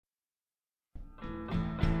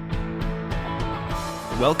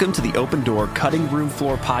Welcome to the Open Door Cutting Room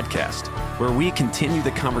Floor podcast, where we continue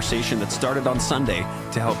the conversation that started on Sunday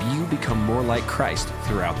to help you become more like Christ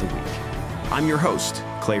throughout the week. I'm your host,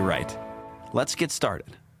 Clay Wright. Let's get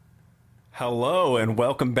started. Hello, and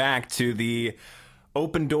welcome back to the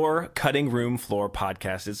Open Door Cutting Room Floor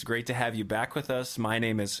podcast. It's great to have you back with us. My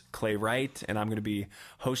name is Clay Wright, and I'm going to be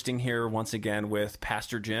hosting here once again with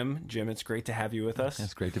Pastor Jim. Jim, it's great to have you with us.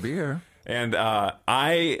 It's great to be here. And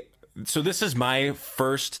so this is my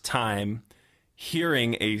first time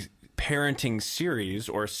hearing a parenting series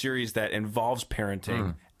or a series that involves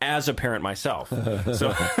parenting as a parent myself.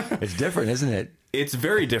 So It's different, isn't it? it's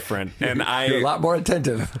very different, and You're a lot more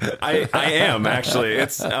attentive. I am actually.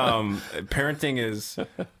 It's parenting is.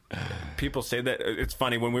 People say that it's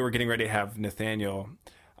funny when we were getting ready to have Nathaniel.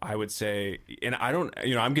 I would say, and I don't,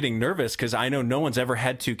 I'm getting nervous because I know no one's ever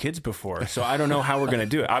had two kids before, so I don't know how we're going to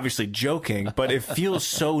do it. Obviously, joking, but it feels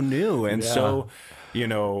so new and so,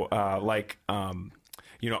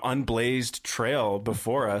 unblazed trail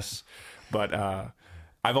before us. But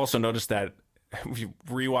I've also noticed that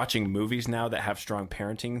rewatching movies now that have strong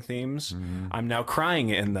parenting themes, I'm now crying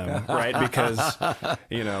in them, right? Because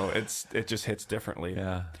it just hits differently.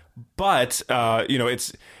 Yeah. But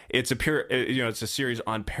it's a series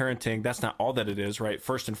on parenting. That's not all that it is, right?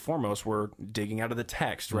 First and foremost, we're digging out of the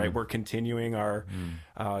text, right? We're continuing our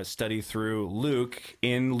study through Luke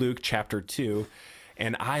in Luke chapter 2,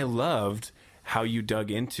 and I loved how you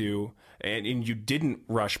dug into. And you didn't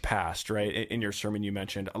rush past, right? In your sermon, you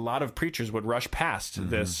mentioned a lot of preachers would rush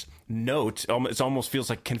past this note. It almost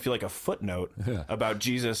can feel like a footnote about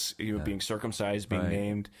Jesus being circumcised, being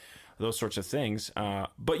named, those sorts of things.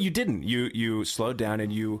 But you didn't. You slowed down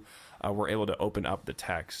and you were able to open up the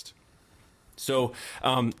text. So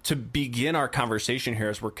to begin our conversation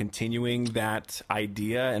here, as we're continuing that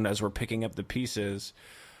idea and as we're picking up the pieces,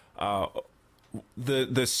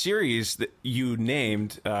 the series that you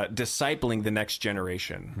named Discipling the Next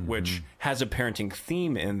Generation, which has a parenting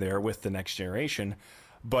theme in there with the next generation,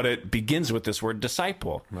 but it begins with this word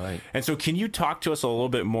disciple. Right. And so can you talk to us a little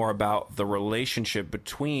bit more about the relationship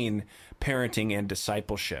between parenting and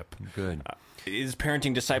discipleship? Good. Is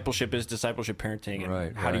parenting discipleship? Is discipleship parenting? And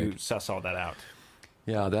Right, how do you right. suss all that out?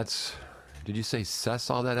 Yeah, did you say suss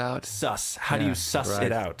all that out? Suss. How do you suss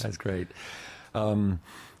it out? That's great.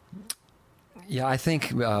 Yeah, I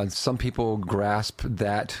think some people grasp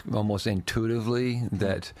that almost intuitively,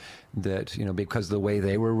 that because the way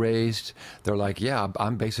they were raised, they're like, yeah,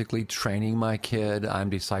 I'm basically training my kid, I'm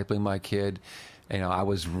discipling my kid. I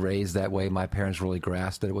was raised that way. My parents really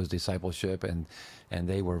grasped that it was discipleship, and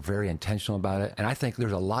they were very intentional about it. And I think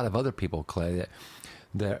there's a lot of other people, Clay,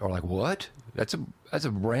 that are like, what? That's a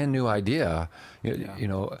brand new idea.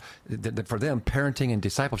 That for them, parenting and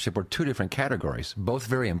discipleship were two different categories, both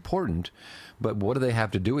very important, but what do they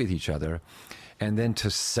have to do with each other? And then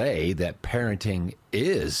to say that parenting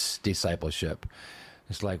is discipleship,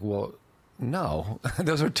 it's like, well, no,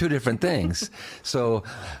 those are two different things. So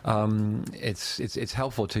it's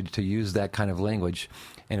helpful to use that kind of language.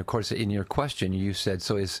 And of course, in your question, you said,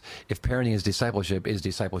 so if parenting is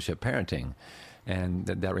discipleship parenting? And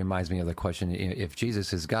that reminds me of the question, if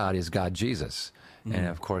Jesus is God Jesus? And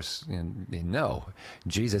of course, no,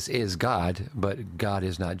 Jesus is God, but God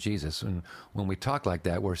is not Jesus. And when we talk like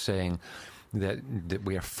that, we're saying that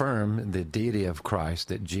we affirm the deity of Christ,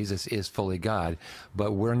 that Jesus is fully God,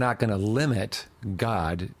 but we're not going to limit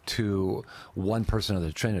God to one person of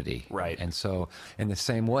the Trinity. Right. And so in the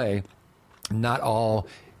same way, not all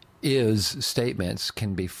is statements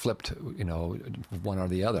can be flipped, one or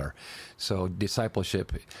the other. So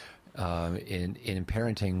discipleship in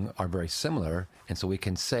parenting are very similar, and so we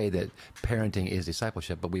can say that parenting is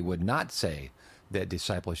discipleship, but we would not say that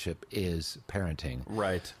discipleship is parenting.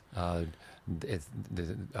 Right.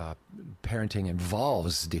 Parenting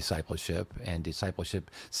involves discipleship, and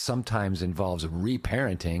discipleship sometimes involves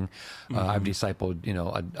reparenting. I've discipled,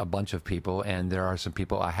 a bunch of people, and there are some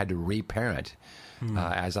people I had to reparent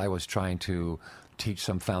as I was trying to teach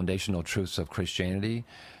some foundational truths of Christianity.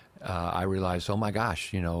 I realized, oh my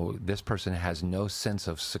gosh, this person has no sense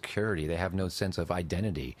of security. They have no sense of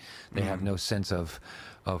identity. They have no sense of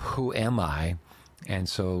who am I, and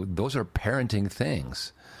so those are parenting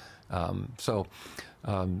things.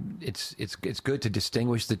 It's good to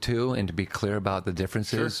distinguish the two and to be clear about the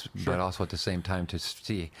differences, Sure. but also at the same time to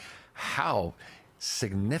see how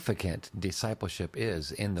significant discipleship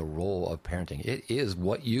is in the role of parenting. It is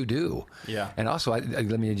what you do. Yeah. And also,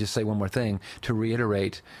 let me just say one more thing to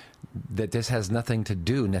reiterate that this has nothing to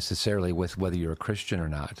do necessarily with whether you're a Christian or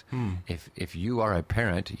not. If you are a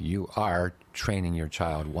parent, you are training your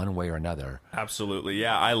child one way or another. Absolutely.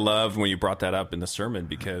 Yeah, I love when you brought that up in the sermon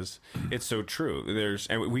because it's so true.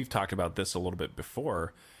 And we've talked about this a little bit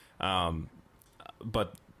before,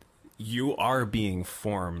 but you are being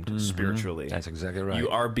formed spiritually. That's exactly right. You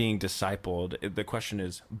are being discipled. The question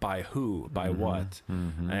is, by who? By what?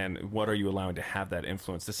 And what are you allowing to have that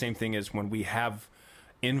influence? The same thing is when we have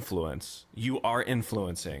influence, you are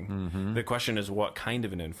influencing. The question is, what kind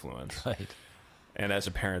of an influence? Right. And as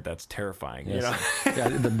a parent, that's terrifying. Yes. You know? Yeah,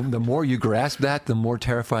 the more you grasp that, the more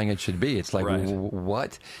terrifying it should be. It's like, Right.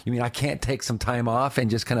 What? You mean I can't take some time off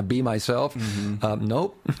and just kind of be myself?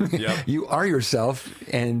 Nope. Yep. You are yourself,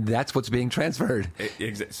 and that's what's being transferred.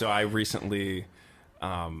 So I recently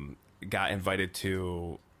got invited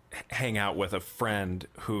to hang out with a friend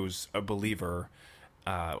who's a believer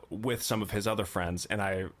with some of his other friends,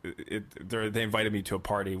 and they invited me to a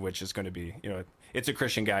party, which is going to be, it's a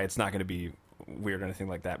Christian guy. It's not going to be weird or anything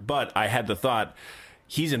like that. But I had the thought,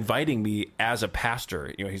 he's inviting me as a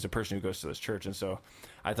pastor. He's a person who goes to this church, and so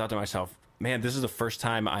I thought to myself, man, this is the first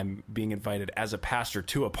time I'm being invited as a pastor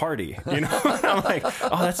to a party. And I'm like,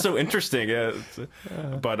 oh, that's so interesting. Yeah.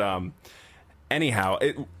 But anyhow,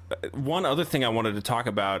 one other thing I wanted to talk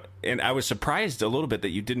about, and I was surprised a little bit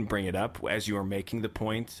that you didn't bring it up as you were making the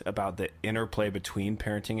point about the interplay between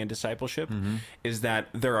parenting and discipleship, is that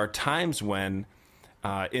there are times when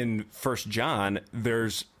in 1 John,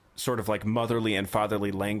 there's sort of like motherly and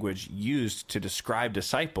fatherly language used to describe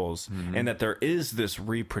disciples, and that there is this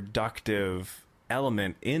reproductive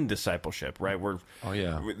element in discipleship, right?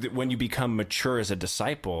 When you become mature as a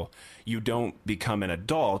disciple, you don't become an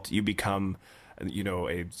adult, you become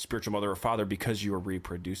a spiritual mother or father because you are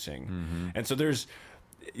reproducing. And so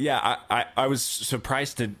I was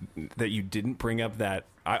surprised that you didn't bring up that.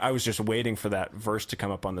 I was just waiting for that verse to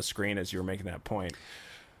come up on the screen as you were making that point.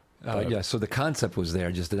 So the concept was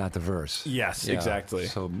there, just not the verse. Yes, exactly.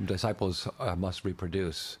 So disciples must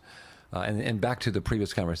reproduce. And back to the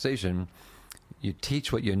previous conversation, you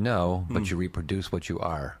teach what you know, but you reproduce what you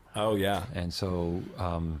are. Oh, yeah. And so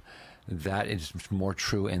that is more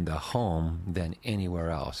true in the home than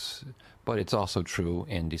anywhere else. But it's also true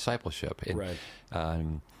in discipleship. Right.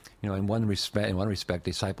 In one respect,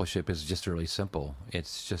 discipleship is just really simple.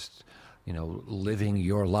 It's just, living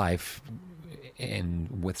your life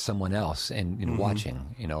with someone else and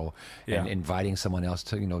watching, and inviting someone else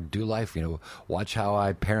to, do life, watch how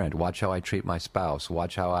I parent, watch how I treat my spouse,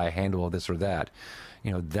 watch how I handle this or that.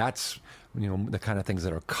 That's, the kind of things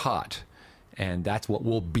that are caught. And that's what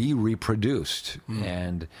will be reproduced.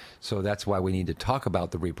 And so that's why we need to talk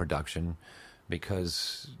about the reproduction,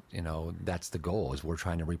 because, that's the goal, is we're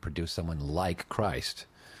trying to reproduce someone like Christ.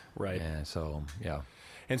 Right. And so, yeah.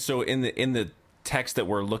 And so in the text that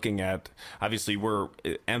we're looking at, obviously we're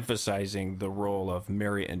emphasizing the role of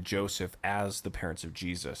Mary and Joseph as the parents of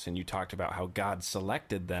Jesus. And you talked about how God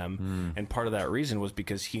selected them. And part of that reason was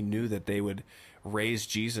because he knew that they would raise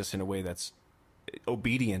Jesus in a way that's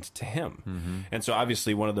obedient to him. And so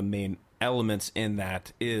obviously one of the main elements in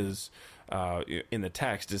that is in the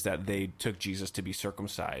text is that they took Jesus to be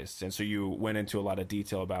circumcised. And so you went into a lot of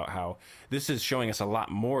detail about how this is showing us a lot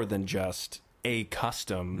more than just a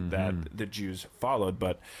custom that the Jews followed.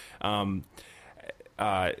 But so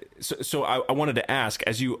I wanted to ask,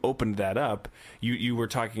 as you opened that up, you were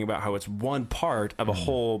talking about how it's one part of a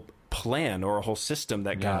whole plan or a whole system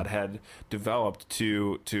that God had developed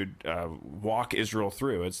to walk Israel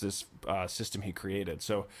through. It's this system he created.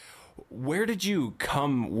 So where did you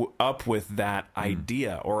come up with that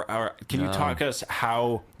idea? Or can you talk us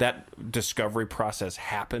how that discovery process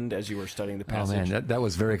happened as you were studying the passage? Oh man, that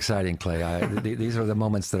was very exciting, Clay. These are the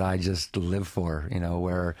moments that I just live for,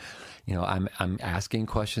 where I'm asking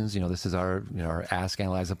questions. This is our ask,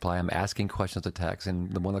 analyze, apply. I'm asking questions of the text,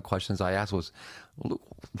 and one of the questions I asked was,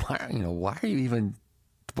 why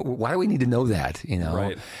do we need to know that?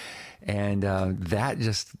 Right. And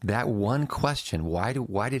that one question, why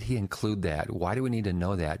did he include that? Why do we need to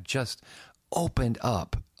know that? Just opened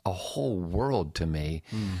up a whole world to me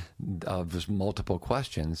of just multiple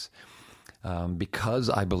questions. Because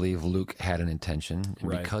I believe Luke had an intention, and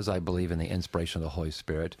because I believe in the inspiration of the Holy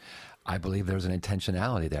Spirit, I believe there's an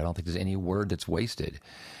intentionality there. I don't think there's any word that's wasted.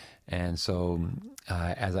 And so,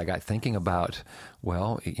 as I got thinking about,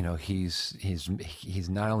 he's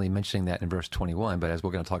not only mentioning that in verse 21, but as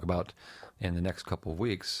we're going to talk about in the next couple of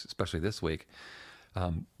weeks, especially this week,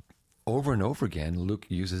 over and over again, Luke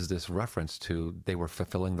uses this reference to they were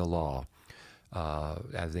fulfilling the law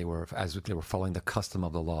as they were following the custom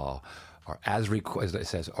of the law, or as it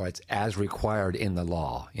says, or it's as required in the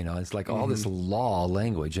law. It's like all this law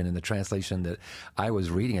language, and in the translation that I was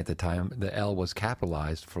reading at the time, the L was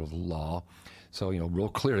capitalized for law. So real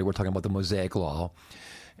clearly, we're talking about the Mosaic Law.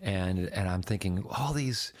 And I'm thinking all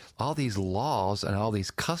these laws and all these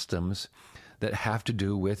customs that have to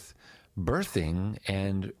do with birthing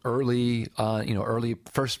and early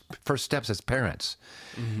first steps as parents.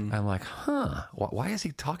 I'm like, why is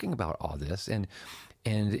he talking about all this? And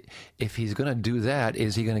if he's going to do that,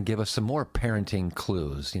 is he going to give us some more parenting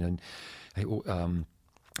clues?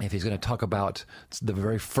 If he's going to talk about the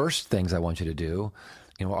very first things I want you to do,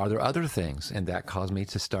 are there other things? And that caused me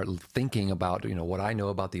to start thinking about, what I know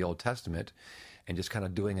about the Old Testament, and just kind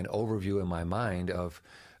of doing an overview in my mind of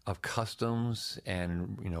customs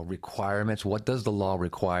and, requirements. What does the law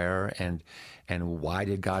require, and why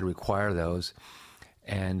did God require those?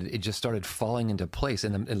 And it just started falling into place.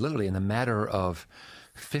 And literally in the matter of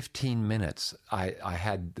 15 minutes, I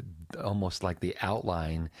had almost like the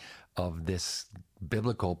outline of this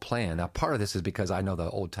biblical plan. Now, part of this is because I know the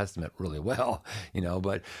Old Testament really well,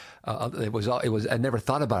 but it was I never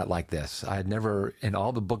thought about it like this. I had never, in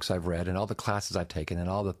all the books I've read and all the classes I've taken and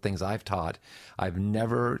all the things I've taught, I've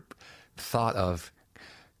never thought of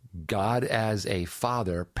God as a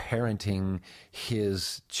father parenting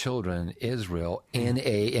his children, Israel, in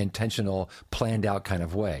a intentional, planned out kind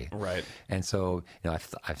of way. Right. And so,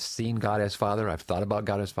 I've seen God as father. I've thought about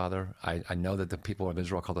God as father. I know that the people of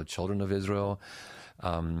Israel are called the children of Israel.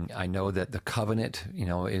 I know that the covenant,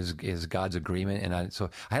 is God's agreement. And so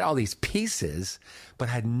I had all these pieces, but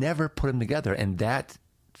I had never put them together. And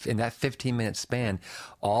in that 15-minute span,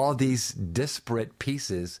 all these disparate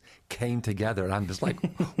pieces came together, and I'm just like,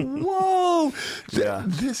 whoa,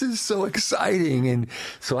 this is so exciting. And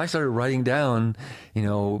so I started writing down,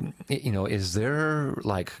 is there,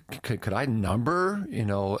 like, could I number,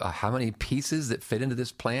 how many pieces that fit into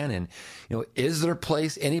this plan? And, is there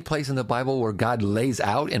any place in the Bible where God lays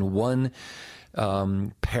out in one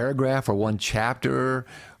paragraph or one chapter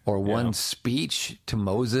or one speech to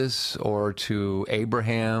Moses or to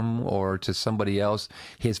Abraham or to somebody else,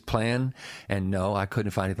 his plan? And no, I couldn't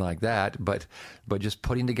find anything like that. But just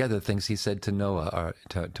putting together things he said to Noah,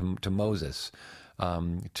 or to Moses,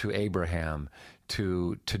 to Abraham,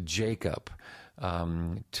 to Jacob,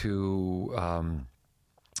 to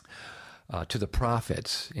the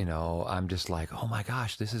prophets, I'm just like, oh my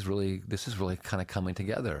gosh, this is really kind of coming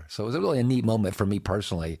together. So it was really a neat moment for me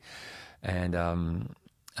personally, and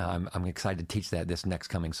I'm excited to teach that this next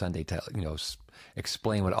coming Sunday to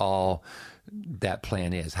explain what all that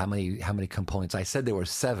plan is. How many components? I said there were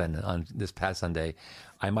 7 on this past Sunday.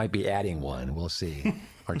 I might be adding one. We'll see,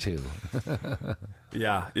 or 2.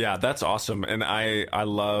 Yeah, that's awesome, and I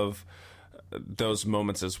love those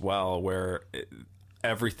moments as well where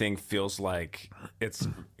everything feels like it's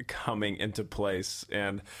coming into place,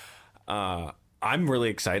 and I'm really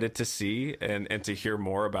excited to see and to hear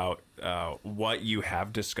more about what you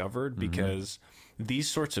have discovered, because these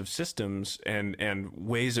sorts of systems and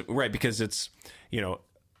ways of, right, because it's,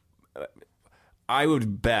 I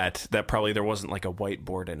would bet that probably there wasn't like a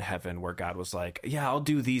whiteboard in heaven where God was like, yeah, I'll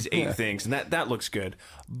do these 8 things, and that looks good.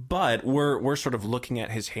 But we're sort of looking at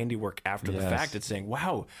his handiwork after the fact and saying,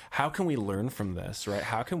 wow, how can we learn from this, right?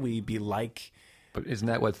 How can we be like... But isn't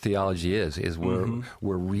that what theology is? We're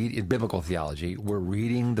reading biblical theology. We're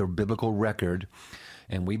reading the biblical record,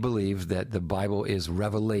 and we believe that the Bible is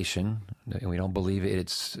revelation. And we don't believe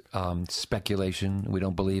it's speculation. We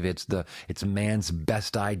don't believe it's man's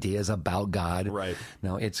best ideas about God. Right.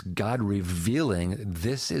 No, it's God revealing,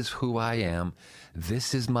 this is who I am.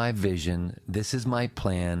 This is my vision. This is my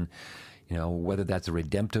plan. Whether that's a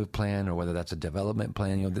redemptive plan or whether that's a development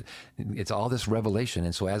plan, it's all this revelation.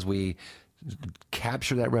 And so as we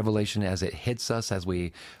capture that revelation, as it hits us, as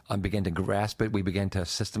we begin to grasp it, we begin to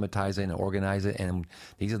systematize it and organize it. And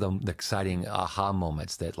these are the exciting aha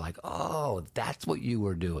moments that, like, oh, that's what you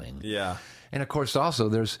were doing. Yeah. And of course, also,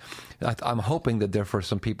 I'm hoping that there, for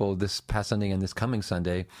some people this past Sunday and this coming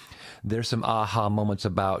Sunday, there's some aha moments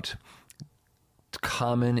about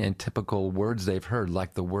common and typical words they've heard,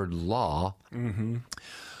 like the word law.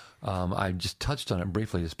 I just touched on it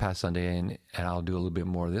briefly this past Sunday, and I'll do a little bit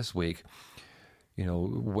more this week.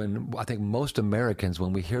 When I think most Americans,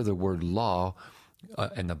 when we hear the word law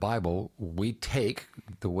in the Bible, we take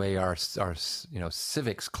the way our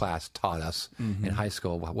civics class taught us in high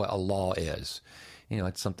school what a law is.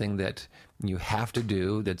 it's something that you have to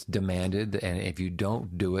do, that's demanded, and if you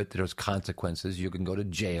don't do it, there's consequences. You can go to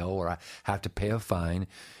jail or have to pay a fine.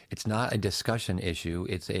 It's not a discussion issue.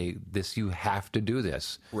 It's you have to do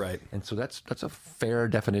this. Right. And so that's a fair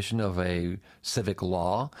definition of a civic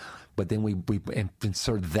law. But then we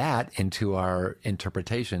insert that into our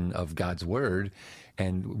interpretation of God's word,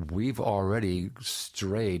 and we've already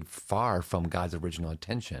strayed far from God's original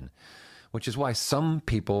intention, which is why some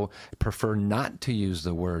people prefer not to use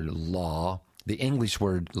the word law, the English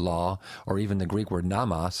word law, or even the Greek word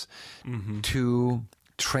nomos, to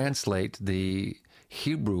translate the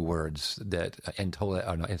Hebrew words that entole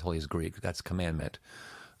is Greek. That's commandment.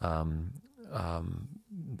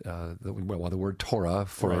 The word Torah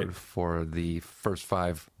for the first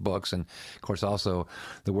 5 books, and of course also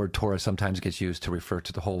the word Torah sometimes gets used to refer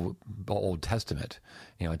to the whole Old Testament.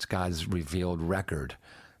 It's God's revealed record,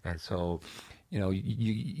 and so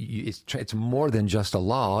it's more than just a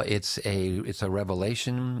law. It's a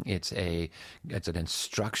revelation. It's an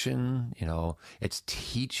instruction. It's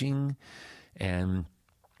teaching, and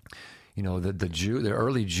the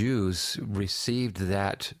early Jews received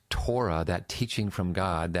that Torah, that teaching from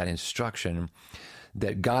God, that instruction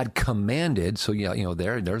that God commanded. So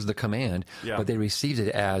there's the command, but they received it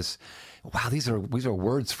as, wow, these are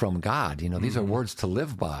words from God. These are words to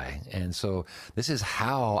live by, and so this is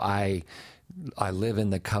how I live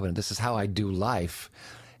in the covenant. This is how I do life.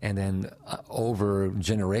 And then over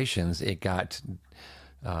generations, it got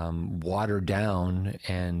watered down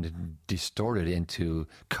and distorted into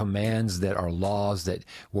commands that are laws that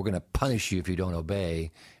we're going to punish you if you don't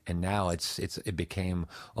obey. And now it became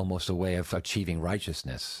almost a way of achieving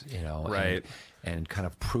righteousness, right? And kind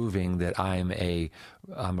of proving that I'm a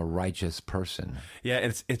righteous person. Yeah,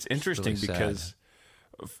 it's interesting really because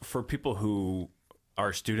for people who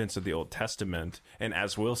are students of the Old Testament, and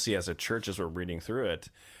as we'll see as a church as we're reading through it,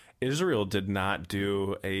 Israel did not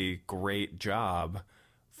do a great job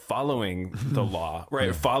following the law, right?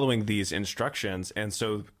 Yeah. Following these instructions. And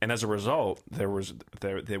as a result, they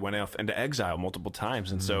went off into exile multiple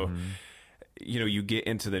times. And so, you get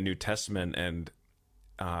into the New Testament and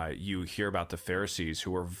you hear about the Pharisees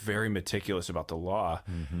who were very meticulous about the law.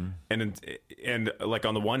 And like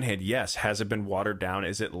on the one hand, yes, has it been watered down?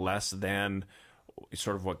 Is it less than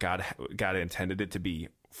sort of what God intended it to be?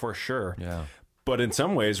 For sure. Yeah. But in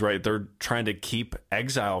some ways, right, they're trying to keep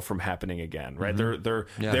exile from happening again, right?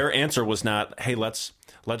 Their answer was not, hey, let's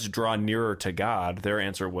draw nearer to God. Their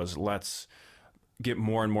answer was, let's get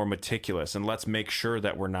more and more meticulous, and let's make sure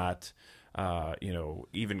that we're not,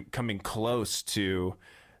 even coming close to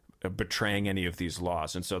betraying any of these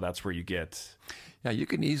laws. And so that's where you get. Yeah, you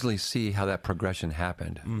can easily see how that progression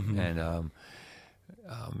happened,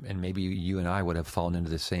 and maybe you and I would have fallen into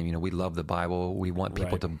the same. We love the Bible. We want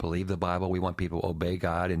people to believe the Bible. We want people to obey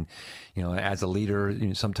God. And as a leader,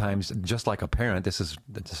 sometimes, just like a parent, this is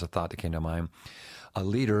a thought that came to mind. A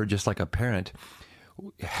leader, just like a parent,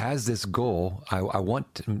 has this goal. I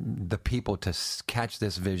want the people to catch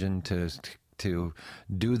this vision, to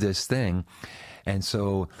do this thing, and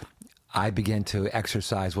so I begin to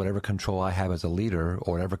exercise whatever control I have as a leader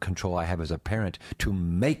or whatever control I have as a parent to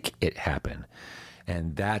make it happen.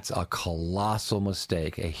 And that's a colossal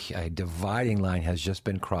mistake. A dividing line has just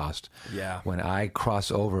been crossed. Yeah. When I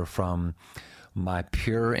cross over from my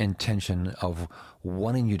pure intention of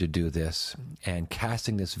wanting you to do this and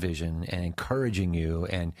casting this vision and encouraging you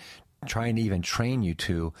and trying to even train you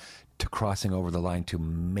to crossing over the line to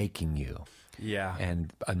making you. Yeah.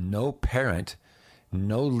 And no parent,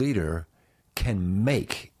 no leader can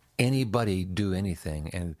make anybody do anything.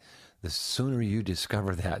 And the sooner you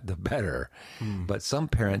discover that, the better. But some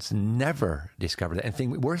parents never discover that. And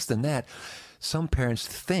think worse than that, some parents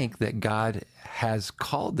think that God has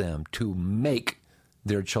called them to make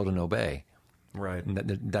their children obey. Right. And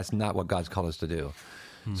that's not what God's called us to do.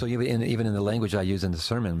 So even in the language I use in the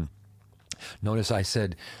sermon, notice I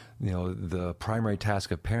said, the primary task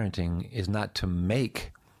of parenting is not to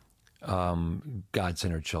make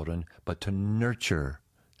God-centered children, but to nurture.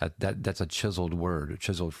 That's a chiseled word, a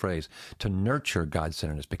chiseled phrase, to nurture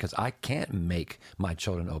God-centeredness, because I can't make my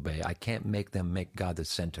children obey. I can't make them make God the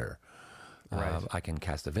center. Right. I can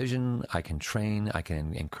cast a vision, I can train, I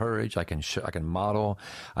can encourage, I can model,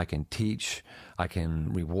 I can teach, I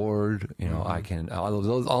can reward, I can,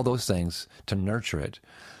 all those things to nurture it.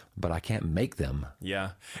 But I can't make them.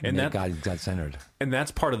 Yeah. And that God-centered. And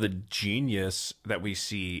that's part of the genius that we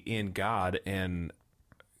see in God, and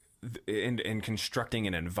in constructing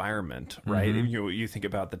an environment, right? You think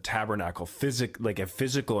about the tabernacle, like a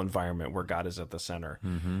physical environment where God is at the center.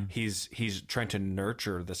 He's trying to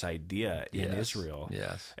nurture this idea in Israel,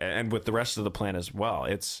 and with the rest of the plan as well.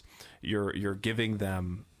 It's you're giving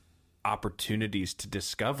them opportunities to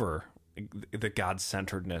discover the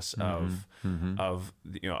God-centeredness of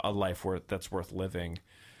a life that's worth living.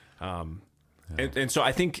 And so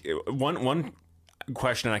I think one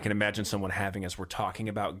question I can imagine someone having as we're talking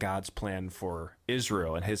about God's plan for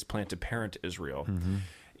Israel and his plan to parent Israel,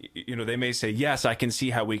 they may say, yes, I can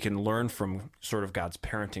see how we can learn from sort of God's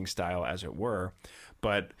parenting style, as it were.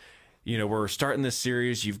 But, we're starting this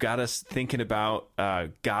series. You've got us thinking about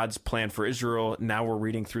God's plan for Israel. Now we're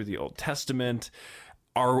reading through the Old Testament.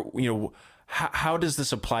 How does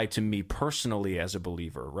this apply to me personally as a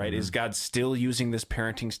believer, right? Is God still using this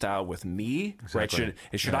parenting style with me, Exactly.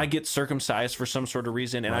 right? Should I get circumcised for some sort of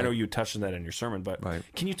reason? And I know you touched on that in your sermon, but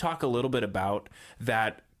can you talk a little bit about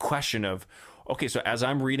that question of, okay, so as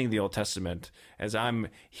I'm reading the Old Testament, as I'm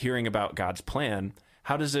hearing about God's plan,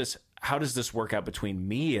 how does this work out between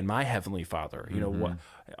me and my Heavenly Father? What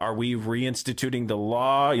are we reinstituting the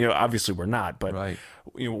law? Obviously we're not, but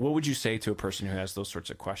what would you say to a person who has those sorts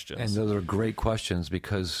of questions? And those are great questions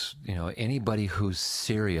because, anybody who's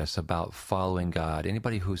serious about following God,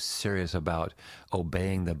 anybody who's serious about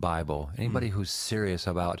obeying the Bible, anybody who's serious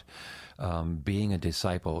about being a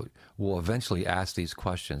disciple will eventually ask these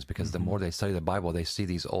questions because the more they study the Bible, they see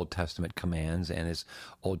these Old Testament commands and this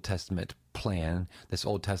Old Testament plan, this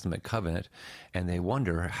Old Testament covenant, and they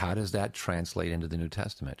wonder, how does that translate into the New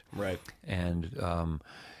Testament? Right. And,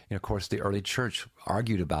 of course, the early church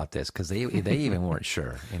argued about this because they even weren't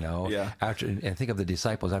sure, Yeah. And think of the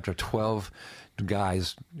disciples, after 12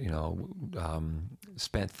 guys,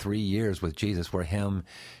 spent 3 years with Jesus, were him,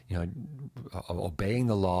 obeying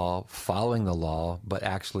the law, following the law, but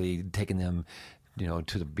actually taking them,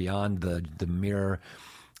 to beyond the mere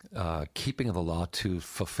keeping of the law to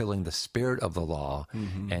fulfilling the spirit of the law,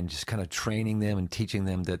 and just kind of training them and teaching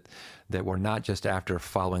them that we're not just after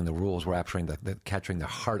following the rules, we're after capturing the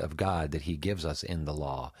heart of God that he gives us in the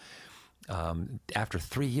law. After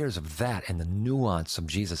 3 years of that and the nuance of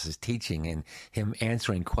Jesus' teaching and him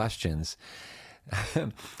answering questions,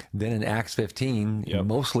 then in Acts 15,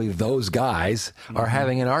 mostly those guys are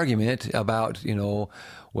having an argument about,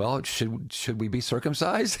 well, should we be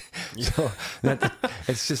circumcised? So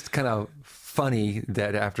it's just kind of funny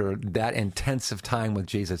that after that intensive time with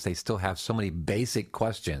Jesus, they still have so many basic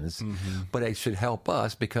questions, but it should help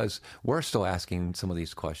us because we're still asking some of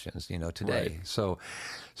these questions, today. Right.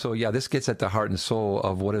 So yeah, this gets at the heart and soul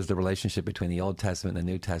of what is the relationship between the Old Testament and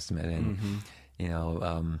the New Testament.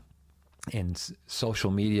 And, in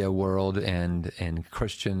social media world and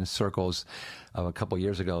Christian circles, a couple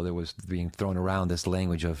years ago, there was being thrown around this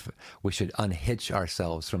language of we should unhitch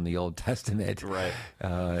ourselves from the Old Testament. Right.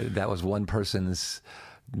 That was one person's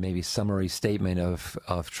maybe summary statement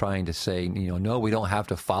of trying to say, no, we don't have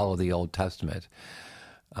to follow the Old Testament.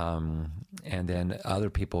 And then other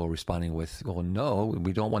people responding with, well, no,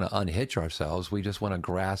 we don't want to unhitch ourselves. We just want to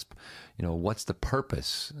grasp, what's the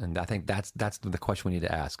purpose? And I think that's the question we need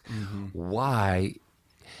to ask. Why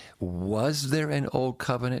was there an old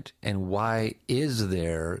covenant, and why is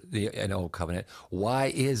there an old covenant? Why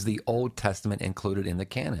is the Old Testament included in the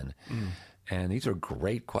canon? And these are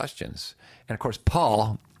great questions. And of course,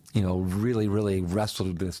 Paul, really, really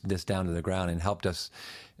wrestled this down to the ground and helped us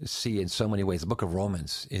see in so many ways. The book of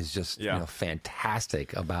Romans is just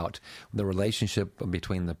fantastic about the relationship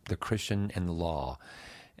between the Christian and the law.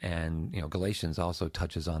 And, Galatians also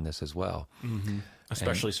touches on this as well.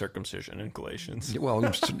 Especially circumcision in Galatians. Well,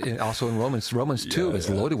 also in Romans 2 is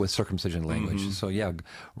loaded with circumcision language. So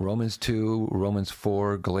Romans 2, Romans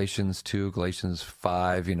 4, Galatians 2, Galatians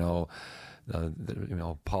 5,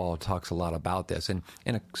 Paul talks a lot about this, and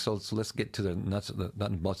so let's get to the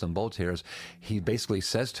nuts and bolts here. He basically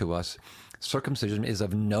says to us, circumcision is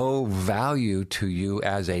of no value to you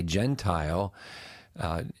as a Gentile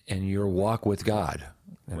in your walk with God.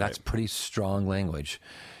 And that's pretty strong language.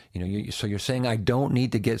 So you're saying I don't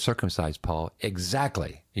need to get circumcised, Paul?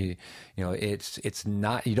 Exactly. It's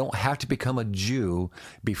not. You don't have to become a Jew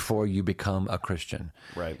before you become a Christian.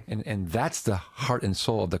 Right. And that's the heart and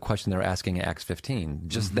soul of the question they're asking in Acts 15.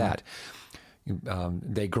 Just that.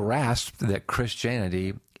 They grasped that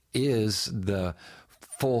Christianity is the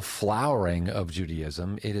full flowering of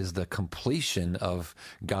Judaism. It is the completion of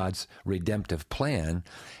God's redemptive plan,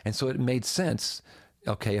 and so it made sense.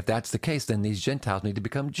 Okay, if that's the case, then these Gentiles need to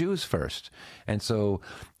become Jews first. And so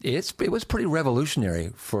it was pretty revolutionary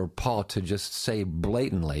for Paul to just say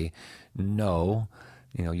blatantly, no,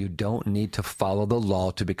 You know, you don't need to follow the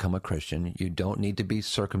law to become a Christian. You don't need to be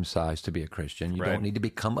circumcised to be a Christian. You don't need to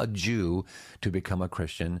become a Jew to become a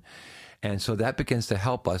Christian. And so that begins to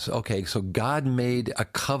help us. Okay, so God made a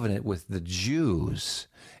covenant with the Jews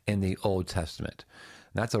in the Old Testament.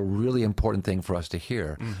 That's a really important thing for us to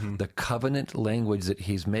hear. Mm-hmm. The covenant language that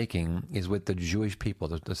he's making is with the Jewish people,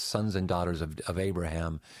 the sons and daughters of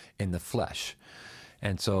Abraham in the flesh.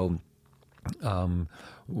 And so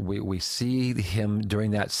we see him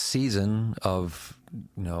during that season of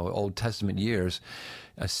Old Testament years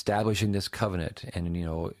establishing this covenant. And,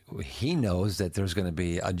 he knows that there's going to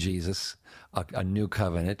be a Jesus, a new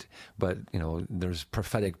covenant, but, there's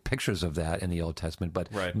prophetic pictures of that in the Old Testament, but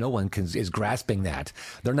no one is grasping that.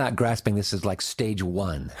 They're not grasping this as like stage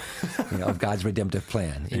one, of God's redemptive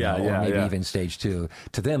plan, or maybe even stage two.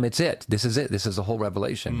 To them, it's it. This is it. This is the whole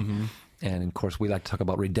revelation. Mm-hmm. And, of course, we like to talk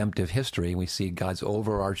about redemptive history, and we see God's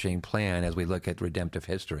overarching plan as we look at redemptive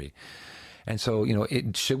history. And so,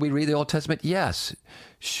 should we read the Old Testament? Yes.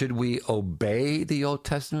 Should we obey the Old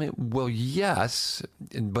Testament? Well, yes,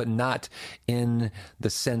 but not in the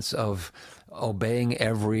sense of obeying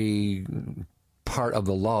every part of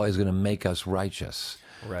the law is going to make us righteous.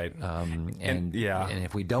 Right. And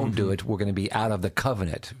if we don't do it, we're going to be out of the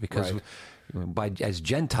covenant because as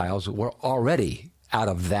Gentiles, we're already out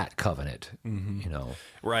of that covenant,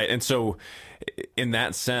 Right. And so in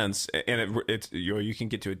that sense, and it's you can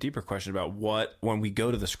get to a deeper question about when we go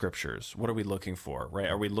to the scriptures, what are we looking for, right?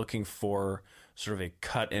 Are we looking for sort of a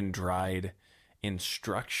cut and dried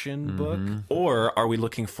instruction book, or are we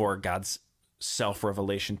looking for God's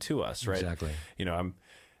self-revelation to us, right? Exactly.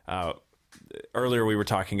 Earlier we were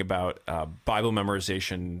talking about Bible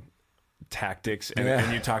memorization tactics,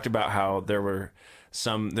 and you talked about how there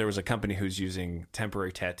was a company who's using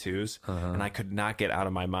temporary tattoos, and I could not get out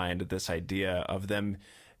of my mind this idea of them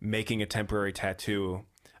making a temporary tattoo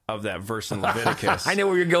of that verse in Leviticus. I know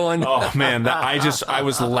where you're going. Oh man, I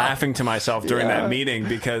was laughing to myself during that meeting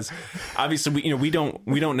because obviously we don't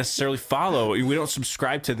necessarily we don't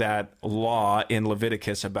subscribe to that law in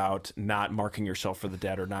Leviticus about not marking yourself for the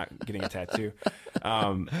dead or not getting a tattoo.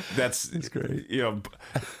 That's great.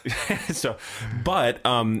 But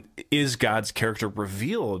is God's character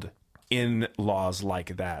revealed in laws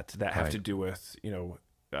like that have to do with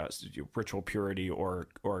ritual purity or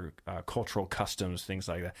cultural customs, things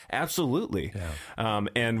like that? Absolutely. Yeah.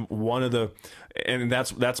 And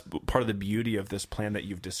that's part of the beauty of this plan that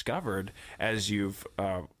you've discovered as you've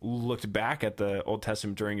looked back at the Old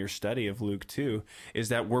Testament during your study of Luke 2, is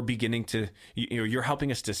that we're beginning to, you're helping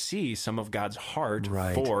us to see some of God's heart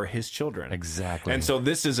for his children. Exactly. And so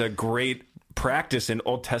this is a great practice in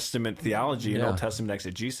Old Testament theology and Old Testament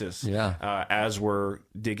exegesis as we're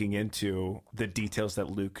digging into the details that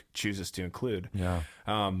Luke chooses to include.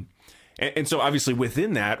 And so obviously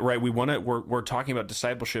within that, right, we're talking about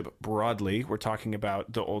discipleship broadly. We're talking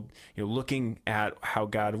about the old, looking at how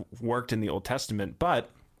God worked in the Old Testament,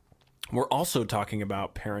 but we're also talking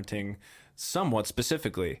about parenting somewhat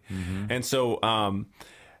specifically. Mm-hmm. And so,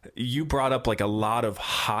 you brought up like a lot of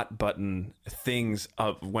hot button things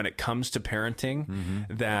when it comes to parenting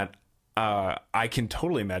that I can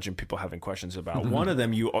totally imagine people having questions about. One of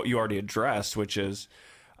them you already addressed, which is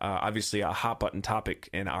obviously a hot button topic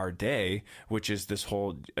in our day, which is this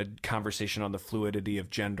whole conversation on the fluidity of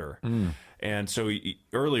gender. And so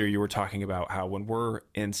earlier you were talking about how when we're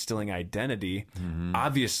instilling identity,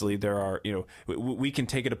 obviously there are, we can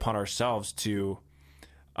take it upon ourselves to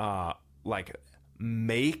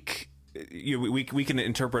make we can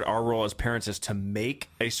interpret our role as parents as to make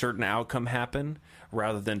a certain outcome happen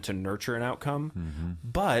rather than to nurture an outcome.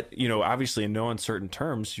 But obviously in no uncertain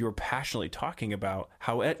terms, you're passionately talking about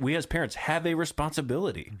how we as parents have a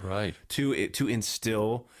responsibility to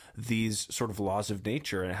instill these sort of laws of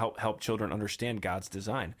nature and help children understand God's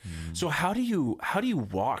design. So how do you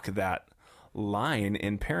walk that line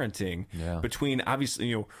in parenting between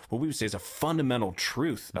obviously what we would say is a fundamental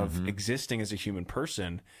truth of existing as a human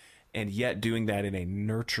person, and yet doing that in a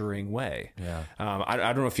nurturing way? I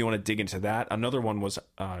don't know if you want to dig into that. Another one was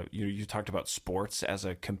you talked about sports as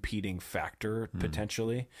a competing factor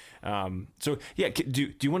potentially. Do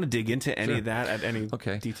you want to dig into any of that at any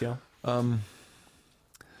detail?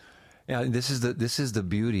 This is the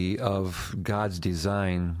beauty of God's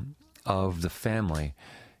design of the family.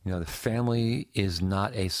 The family is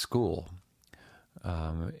not a school.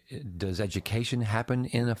 Does education happen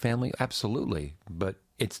in a family? Absolutely, but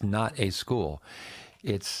it's not a school.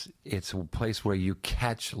 It's a place where you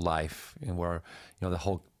catch life, and where the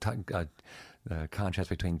whole contrast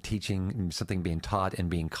between teaching, something being taught, and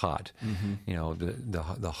being caught. You know,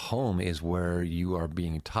 the home is where you are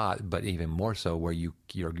being taught, but even more so where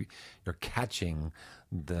you're catching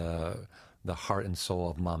the heart and soul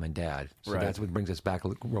of mom and dad. So that's what brings us back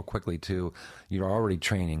real quickly to, you're already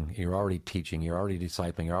training, you're already teaching, you're already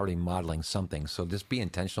discipling, you're already modeling something. So just be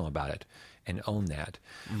intentional about it and own that.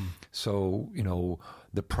 So, you know,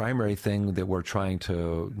 the primary thing that we're trying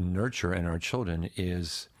to nurture in our children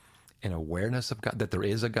is an awareness of God, that there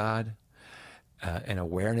is a God, an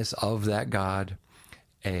awareness of that God,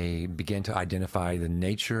 begin to identify the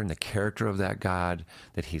nature and the character of that God,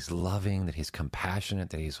 that he's loving, that he's compassionate,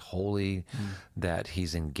 that he's holy, that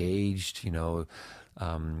he's engaged, you know,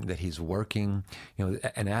 that he's working, you know,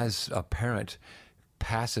 and as a parent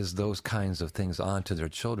passes those kinds of things on to their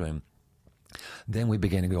children, then we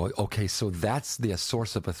begin to go, okay, so that's the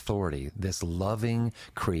source of authority, this loving,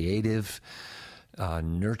 creative,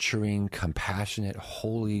 nurturing, compassionate,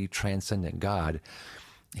 holy, transcendent God.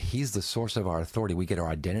 He's the source of our authority. We get our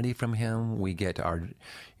identity from him. We get our,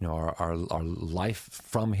 you know, our life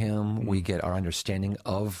from him. We get our understanding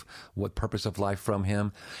of what purpose of life from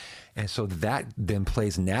him. And so that then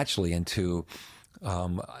plays naturally into,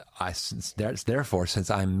 therefore, since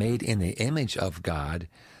I'm made in the image of God,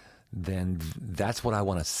 then that's what I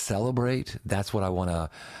want to celebrate. That's what I want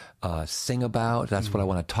to sing about. That's what I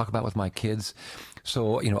want to talk about with my kids.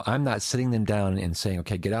 So, you know, I'm not sitting them down and saying,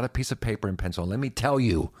 okay, get out a piece of paper and pencil. Let me tell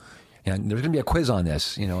you. And there's going to be a quiz on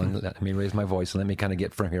this, you know, and let me raise my voice and let me kind of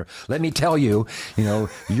get from here. Let me tell you, you know,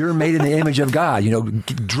 you're made in the image of God. You know,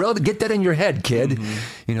 get that in your head, kid.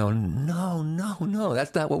 You know, no.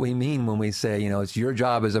 That's not what we mean when we say, you know, it's your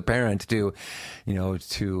job as a parent to, you know,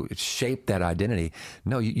 to shape that identity.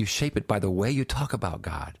 No, you shape it by the way you talk about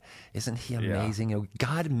God. Isn't he amazing? You know,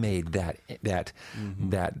 God made that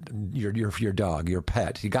your dog, your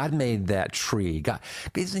pet. God made that tree. God,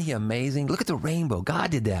 isn't he amazing? Look at the rainbow. God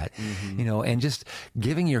did that. You know, and just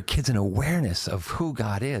giving your kids an awareness of who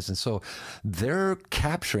God is. And so they're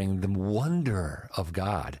capturing the wonder of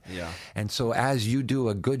God. Yeah. And so as you do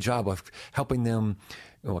a good job of helping them,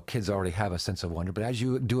 well, kids already have a sense of wonder, but as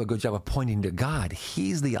you do a good job of pointing to God,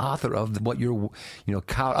 he's the author of what you're, you know,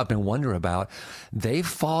 caught up in wonder about. They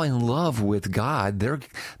fall in love with God.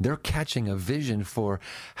 They're catching a vision for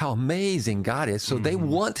how amazing God is. So they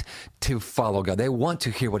want to follow God. They want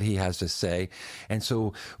to hear what he has to say. And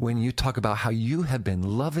so when you talk about how you have been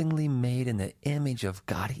lovingly made in the image of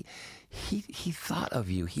God, He thought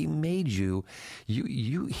of you. He made you.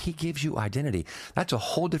 He gives you identity. That's a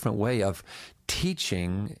whole different way of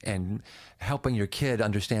teaching and helping your kid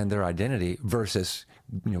understand their identity versus,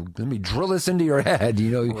 you know, let me drill this into your head. You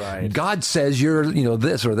know, God says you're, you know,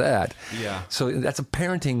 this or that. Yeah. So that's a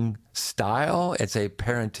parenting style. It's a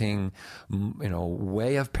parenting, you know,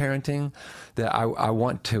 way of parenting that I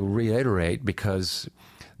want to reiterate, because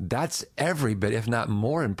that's every bit, if not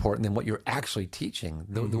more important than what you're actually teaching,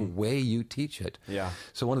 the way you teach it. Yeah.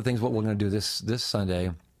 So one of the things what we're going to do this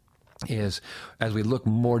Sunday is, as we look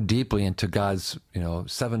more deeply into God's, you know,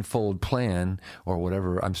 sevenfold plan or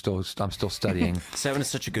whatever, I'm still studying. 7 is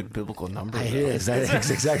such a good biblical number. It is. That's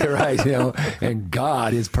exactly right. You know, and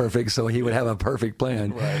God is perfect, so he would have a perfect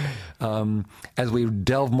plan. Right. As we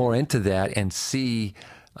delve more into that and see,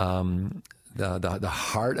 the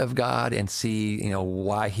heart of God, and see, you know,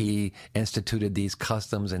 why he instituted these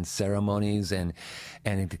customs and ceremonies, and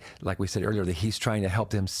like we said earlier, that he's trying to help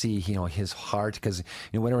them see, you know, his heart, because,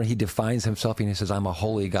 you know, whenever he defines himself and he says, I'm a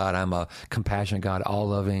holy God, I'm a compassionate God, all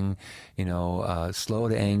loving, you know, slow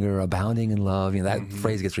to anger, abounding in love, you know, that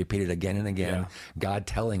phrase gets repeated again and again. Yeah. God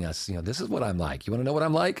telling us, you know, this is what I'm like. You want to know what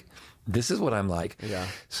I'm like? This is what I'm like. Yeah.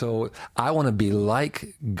 So I want to be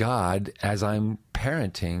like God as I'm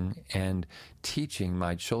parenting and teaching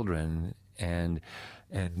my children, and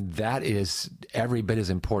that is every bit as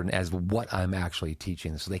important as what I'm actually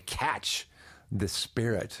teaching. So they catch the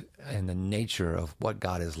spirit and the nature of what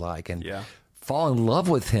God is like, and fall in love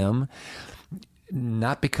with him,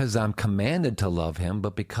 not because I'm commanded to love him,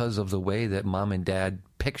 but because of the way that mom and dad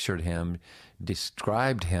pictured him,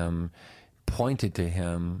 described him, pointed to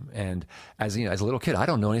him. And as you know, as a little kid, I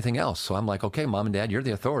don't know anything else. So I'm like, okay, mom and dad, you're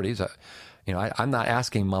the authorities. You know, I'm not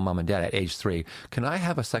asking mom and dad at age 3, can I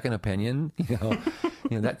have a second opinion? You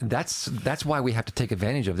know, that's why we have to take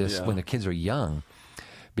advantage of this when the kids are young,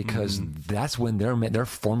 because that's when they're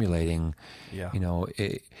formulating. You know,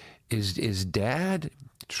 is dad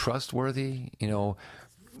trustworthy? You know,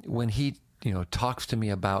 when he, you know, talks to me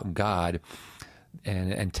about God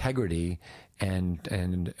and integrity,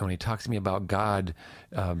 and when he talks to me about God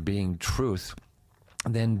being truth,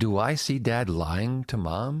 then do I see dad lying to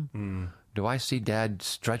mom? do I see Dad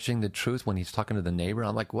stretching the truth when he's talking to the neighbor?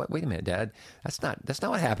 I'm like, what? Wait a minute, Dad. That's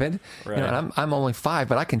not what happened. Right. You know, and I'm only 5,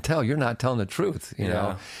 but I can tell you're not telling the truth. You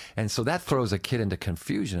know, and so that throws a kid into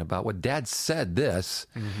confusion about what Dad said this,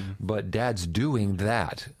 but Dad's doing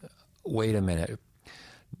that. Wait a minute.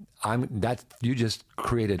 You just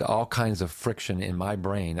created all kinds of friction in my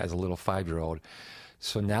brain as a little 5-year-old.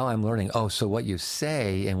 So now I'm learning, so what you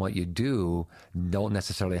say and what you do don't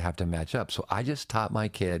necessarily have to match up. So I just taught my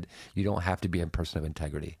kid, you don't have to be a person of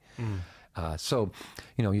integrity. So,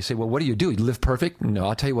 you say, well, what do? You live perfect? No,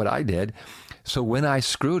 I'll tell you what I did. So when I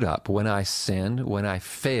screwed up, when I sinned, when I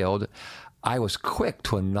failed, I was quick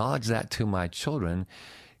to acknowledge that to my children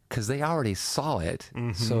because they already saw it.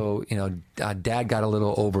 So, Dad got a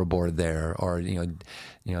little overboard there, or, I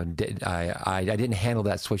didn't handle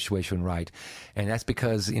that situation right. And that's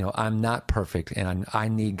because, I'm not perfect and I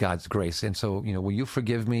need God's grace. And so, will you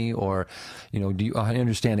forgive me? Or, I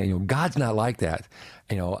understand that, God's not like that.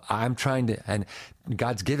 I'm trying to, and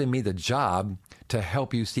God's given me the job to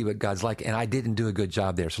help you see what God's like. And I didn't do a good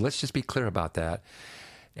job there. So let's just be clear about that.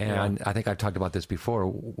 And I think I've talked about this before.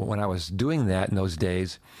 When I was doing that in those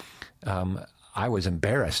days, I was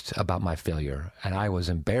embarrassed about my failure, and I was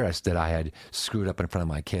embarrassed that I had screwed up in front of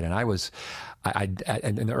my kid. And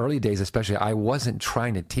in the early days, especially, I wasn't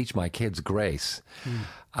trying to teach my kids grace.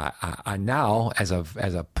 I now, as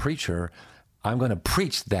a preacher, I'm going to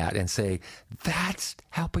preach that and say, that's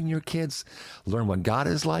helping your kids learn what God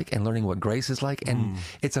is like and learning what grace is like. And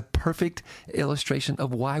it's a perfect illustration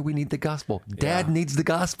of why we need the gospel. Dad needs the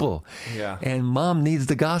gospel. And Mom needs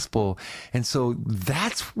the gospel. And so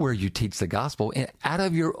that's where you teach the gospel, and out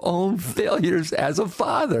of your own failures as a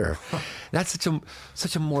father. That's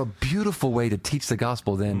such a more beautiful way to teach the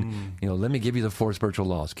gospel than, let me give you the 4 spiritual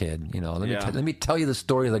laws, kid. Let me tell you the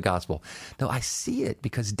story of the gospel. No, I see it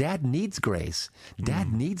because Dad needs grace.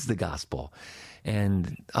 Dad needs the gospel.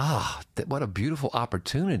 And what a beautiful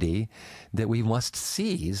opportunity that we must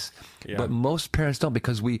seize. But most parents don't,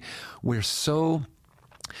 because we're so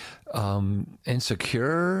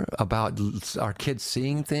insecure about our kids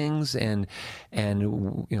seeing things, and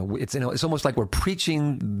it's almost like we're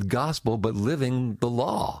preaching the gospel but living the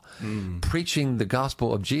law, preaching the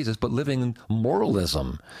gospel of Jesus but living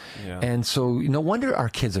moralism. And so no wonder our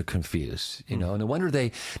kids are confused. No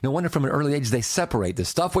wonder from an early age they separate the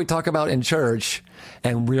stuff we talk about in church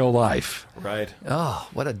and real life. Right. Oh,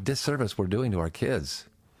 what a disservice we're doing to our kids.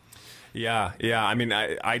 Yeah. I mean,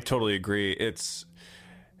 I totally agree.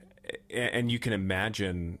 And you can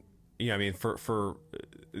imagine, for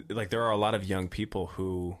like, there are a lot of young people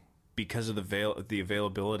who, because of the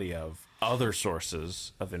availability of other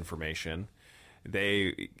sources of information,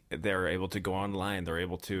 they're able to go online, they're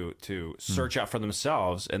able to search out for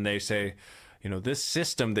themselves, and they say, this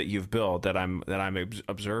system that you've built that I'm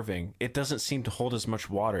observing, it doesn't seem to hold as much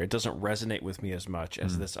water. It doesn't resonate with me as much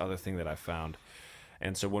as this other thing that I found.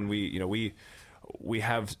 And so when we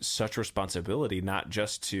have such responsibility, not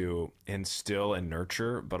just to instill and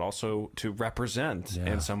nurture, but also to represent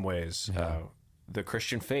in some ways the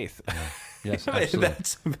Christian faith. Yes, absolutely.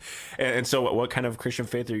 And so what kind of Christian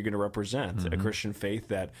faith are you going to represent? A Christian faith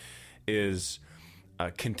that is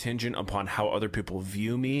contingent upon how other people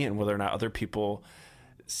view me and whether or not other people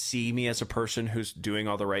see me as a person who's doing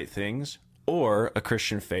all the right things, or a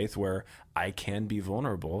Christian faith where I can be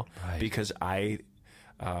vulnerable because I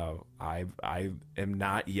am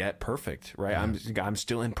not yet perfect, right? I'm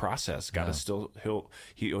still in process. God is still,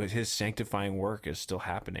 his sanctifying work is still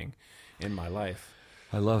happening in my life.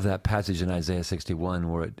 I love that passage in Isaiah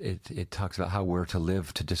 61 where it talks about how we're to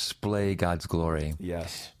live to display God's glory.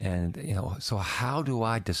 Yes. And, so how do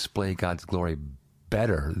I display God's glory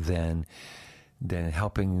better than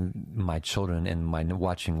helping my children and my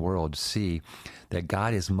watching world see that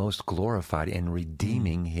God is most glorified in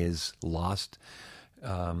redeeming his lost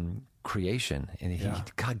creation, and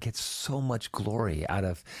God gets so much glory out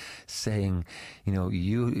of saying,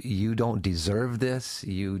 you don't deserve this,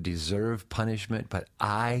 you deserve punishment, but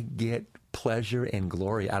I get pleasure and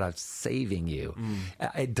glory out of saving you.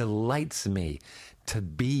 It delights me to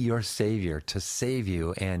be your Savior, to save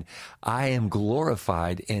you, and I am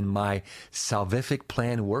glorified in my salvific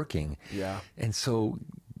plan working. And so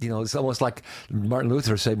it's almost like Martin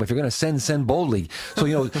Luther said, but if you're going to sin boldly.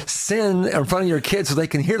 So, sin in front of your kids so they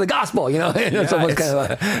can hear the gospel,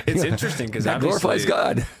 It's interesting because that glorifies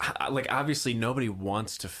God. Like, obviously nobody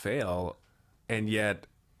wants to fail. And yet,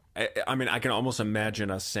 I mean, I can almost imagine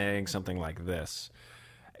us saying something like this.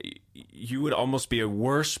 You would almost be a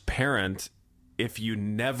worse parent if you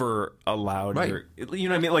never allowed your, what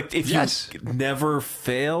I mean? Like, if you never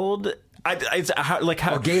failed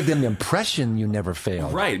Or gave them the impression you never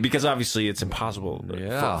failed. Right, because obviously it's impossible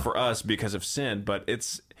Yeah. for us because of sin, but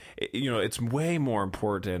it's way more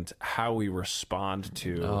important how we respond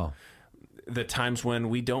to the times when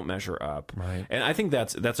we don't measure up. Right. And I think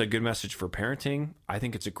that's a good message for parenting. I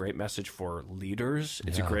think it's a great message for leaders.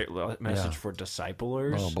 It's a great message for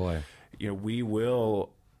disciplers. Oh boy. We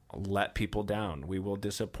will let people down. We will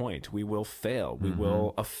disappoint. We will fail. We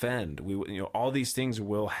will offend. We will, all these things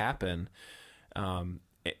will happen. And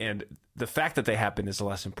the fact that they happen is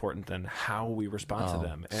less important than how we respond to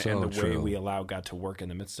them and the way we allow God to work in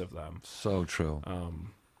the midst of them. So true.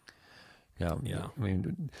 Yeah. I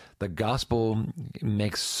mean, the gospel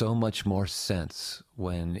makes so much more sense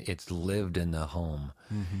when it's lived in the home.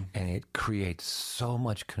 And it creates so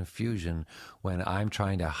much confusion when I'm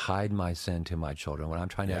trying to hide my sin to my children, when I'm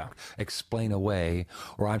trying to explain away,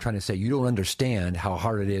 or I'm trying to say, you don't understand how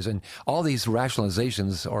hard it is. And all these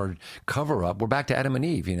rationalizations or cover up. We're back to Adam and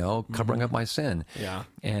Eve, covering up my sin. Yeah.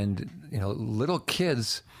 And, little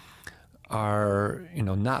kids are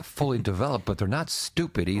not fully developed, but they're not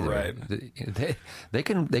stupid either. Right. They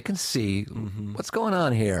can see what's going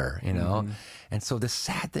on here, And so the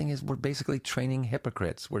sad thing is we're basically training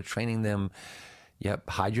hypocrites. We're training them,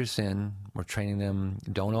 hide your sin. We're training them,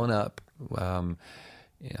 don't own up.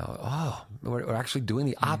 We're actually doing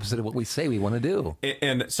the opposite of what we say we want to do.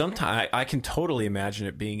 And sometimes I can totally imagine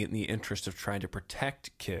it being in the interest of trying to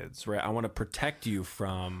protect kids, right? I want to protect you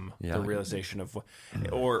from the realization of,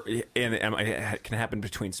 and it can happen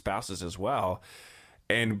between spouses as well.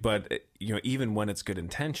 But even when it's good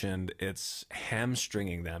intentioned, it's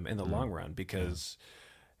hamstringing them in the long run because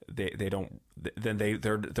they're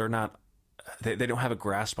not. They don't have a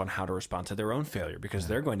grasp on how to respond to their own failure because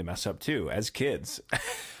they're going to mess up too as kids.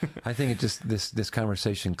 I think this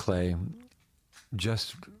conversation, Clay,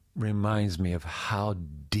 just reminds me of how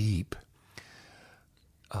deep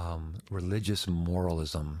religious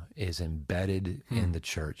moralism is embedded in the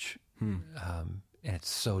church. And it's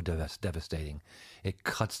so devastating. It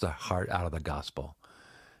cuts the heart out of the gospel.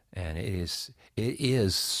 And it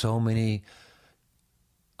is so many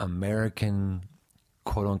American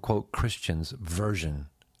quote unquote Christians' version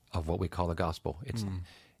of what we call the gospel.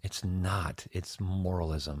 It's not. It's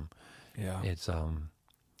moralism. Yeah.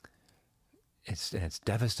 It's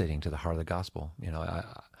devastating to the heart of the gospel.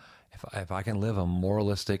 If I can live a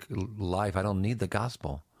moralistic life, I don't need the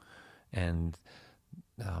gospel. And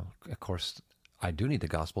of course, I do need the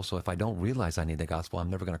gospel. So if I don't realize I need the gospel, I'm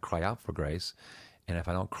never going to cry out for grace. And if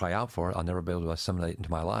I don't cry out for it, I'll never be able to assimilate it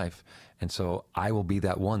into my life. And so I will be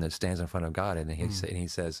that one that stands in front of God. And he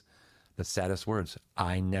says the saddest words,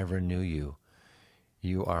 I never knew you.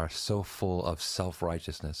 You are so full of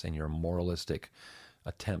self-righteousness and your moralistic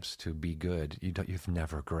attempts to be good. You've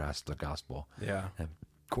never grasped the gospel. Yeah. And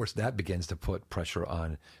of course, that begins to put pressure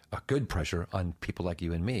on people like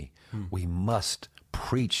you and me. We must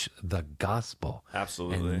preach the gospel.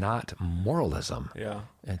 Absolutely. And not moralism. Yeah.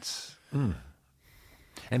 It's...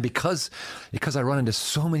 And because I run into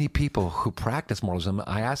so many people who practice moralism,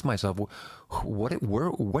 I ask myself,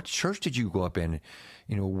 what church did you grow up in?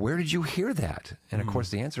 Where did you hear that? And of course,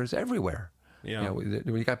 the answer is everywhere. Yeah.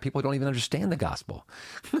 We got people who don't even understand the gospel.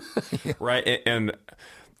 Right. And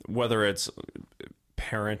whether it's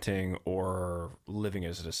parenting or living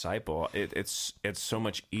as a disciple, it's so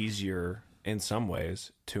much easier in some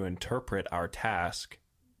ways to interpret our task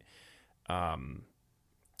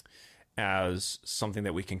as something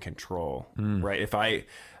that we can control, right?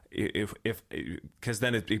 Because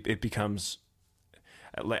then it becomes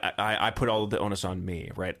like I put all of the onus on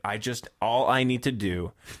me, right? All I need to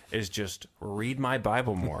do is just read my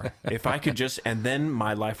Bible more. If I could and then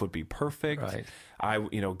my life would be perfect. Right.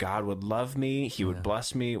 God would love me. He would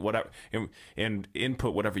bless me, whatever, and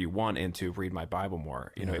input whatever you want into read my Bible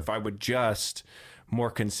more. If I would just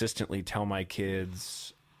more consistently tell my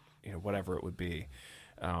kids, whatever it would be,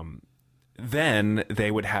 then they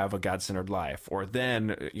would have a God-centered life, or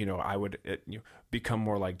then I would become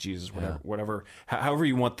more like Jesus, whatever, however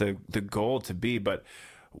you want the goal to be. But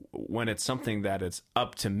when it's something that it's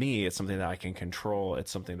up to me, it's something that I can control. It's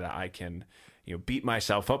something that I can beat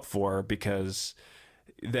myself up because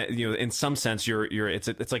that in some sense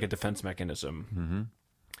it's like a defense mechanism.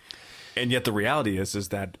 And yet the reality is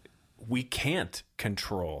that we can't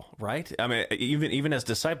control, right? I mean, even as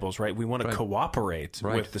disciples, right? We want to cooperate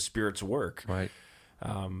with the Spirit's work. Right.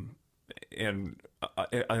 And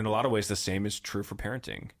in a lot of ways, the same is true for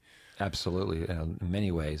parenting. Absolutely. In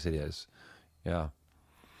many ways, it is. Yeah.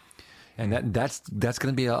 And that's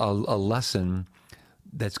going to be a lesson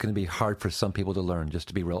that's going to be hard for some people to learn, just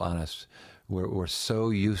to be real honest. We're so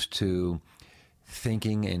used to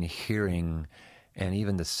thinking and hearing, and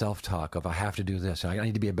even the self-talk of, I have to do this, and I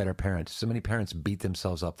need to be a better parent. So many parents beat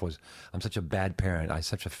themselves up for, I'm such a bad parent, I'm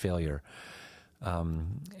such a failure.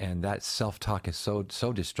 And that self-talk is so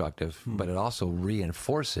destructive, but it also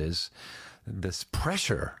reinforces this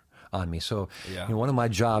pressure on me. So one of my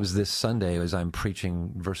jobs this Sunday, as I'm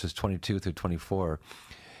preaching verses 22 through 24,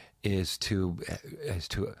 is to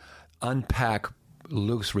unpack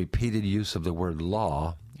Luke's repeated use of the word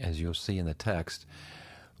law, as you'll see in the text,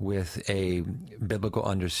 with a biblical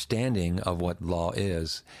understanding of what law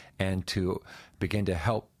is, and to begin to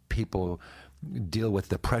help people deal with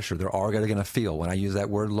the pressure they're already going to feel when I use that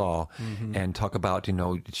word law, and talk about,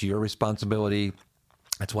 it's your responsibility.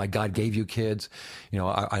 That's why God gave you kids.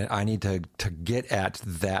 I need to get at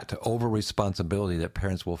that over responsibility that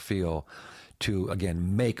parents will feel to,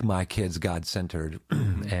 again, make my kids God-centered.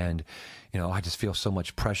 And, I just feel so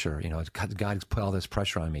much pressure. God's put all this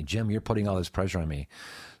pressure on me. Jim, you're putting all this pressure on me.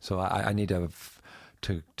 So I need to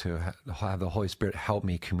have the Holy Spirit help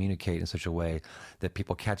me communicate in such a way that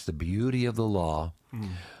people catch the beauty of the law,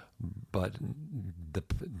 but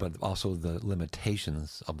also the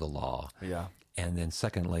limitations of the law. Yeah. And then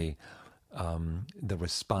secondly, the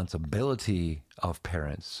responsibility of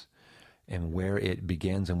parents and where it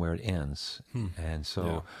begins and where it ends. And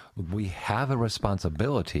so we have a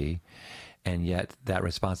responsibility, and yet that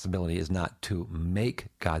responsibility is not to make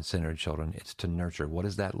God-centered children, it's to nurture. What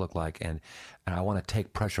does that look like? And I want to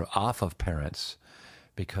take pressure off of parents,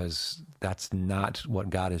 because that's not what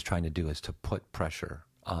God is trying to do, is to put pressure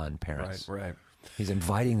on parents. Right. He's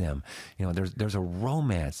inviting them. There's a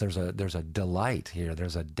romance, there's a delight here,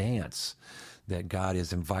 there's a dance that God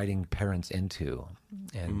is inviting parents into.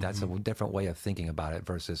 And that's a different way of thinking about it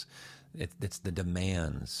versus it's the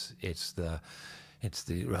demands, it's the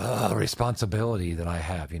responsibility that I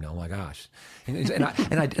have. Oh my gosh, and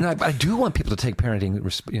I do want people to take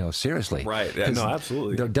parenting, seriously. Right? Yeah, no,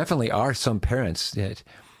 absolutely. There definitely are some parents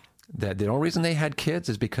that the only reason they had kids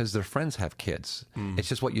is because their friends have kids. It's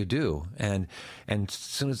just what you do. And as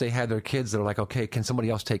soon as they had their kids, they're like, okay, can somebody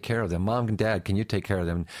else take care of them? Mom and dad, can you take care of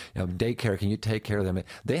them? Daycare, can you take care of them?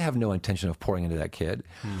 They have no intention of pouring into that kid.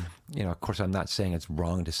 Of course, I'm not saying it's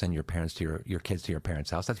wrong to send your parents to your kids to your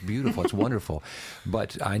parents' house. That's beautiful. It's wonderful.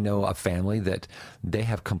 But I know a family that they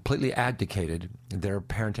have completely abdicated their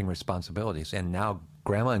parenting responsibilities, and now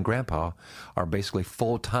Grandma and Grandpa are basically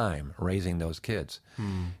full-time raising those kids.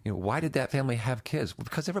 Why did that family have kids? Well,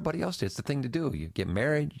 because everybody else did. It's the thing to do. You get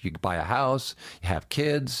married, you buy a house, you have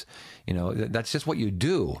kids. That's just what you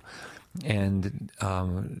do. And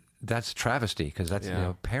that's travesty, because that's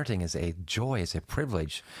parenting is a joy, it's a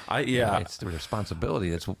privilege. It's the responsibility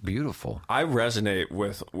that's beautiful. I resonate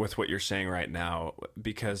with what you're saying right now,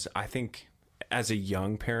 because I think as a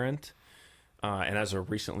young parent, and as a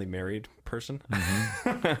recently married person,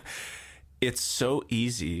 it's so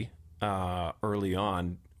easy early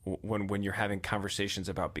on when you're having conversations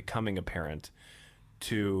about becoming a parent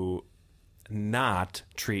to not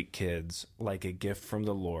treat kids like a gift from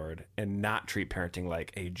the Lord, and not treat parenting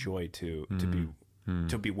like a joy to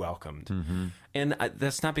be welcomed. And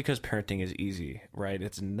that's not because parenting is easy, right?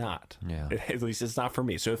 It's not. At least it's not for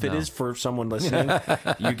me. So if it is for someone listening,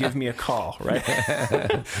 you give me a call,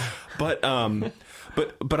 right? But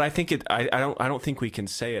I think I don't think we can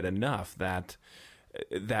say it enough, that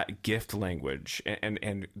gift language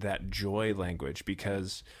and that joy language,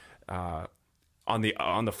 because on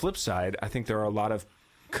the flip side, I think there are a lot of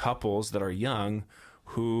couples that are young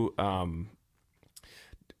who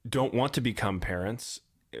don't want to become parents,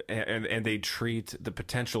 and they treat the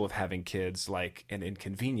potential of having kids like an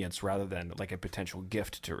inconvenience rather than like a potential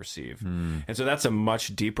gift to receive. And so that's a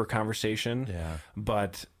much deeper conversation.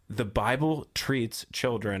 But the Bible treats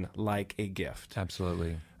children like a gift.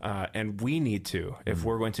 Absolutely. And we need to, if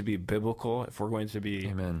we're going to be biblical, if we're going to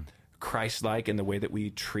be Christ-like in the way that we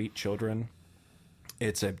treat children,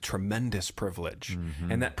 it's a tremendous privilege.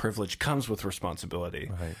 And that privilege comes with responsibility.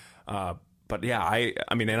 Right. But yeah, I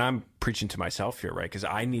mean, and I'm preaching to myself here, right? Because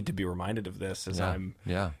I need to be reminded of this as I'm,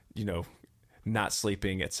 not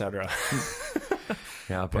sleeping, etc.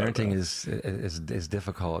 Parenting is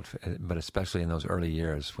difficult, but especially in those early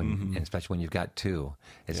years, and especially when you've got two,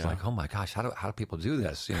 it's like, oh my gosh, how do people do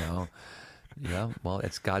this? Well,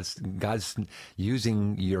 it's God's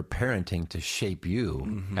using your parenting to shape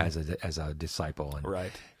you as a disciple,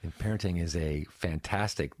 and parenting is a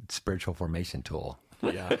fantastic spiritual formation tool.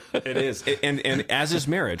 Yeah, it is. And as is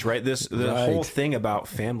marriage, right? The whole thing about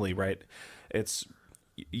family, right? It's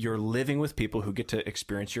you're living with people who get to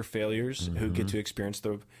experience your failures, who get to experience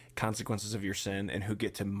the consequences of your sin, and who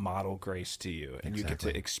get to model grace to you, and you get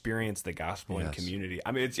to experience the gospel in community.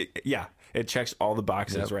 I mean, it checks all the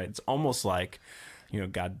boxes, right? It's almost like,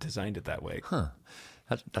 God designed it that way. Huh.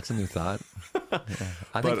 That's a new thought.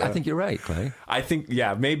 I think you're right, Clay. I think,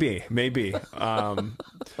 maybe.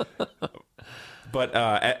 But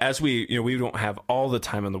as we don't have all the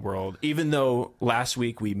time in the world, even though last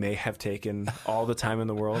week we may have taken all the time in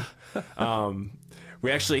the world.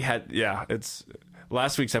 We actually had,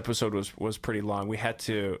 last week's episode was pretty long. We had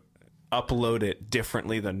to upload it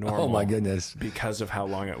differently than normal. Oh my goodness. Because of how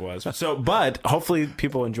long it was. So, but hopefully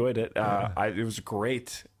people enjoyed it. It was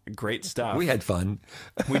great stuff. We had fun.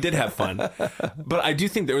 We did have fun. But I do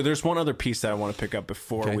think there's one other piece that I want to pick up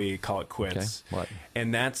before we call it quits. Okay. What?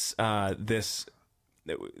 And that's this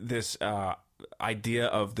idea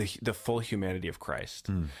of the full humanity of Christ.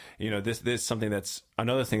 This is something that's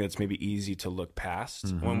another thing that's maybe easy to look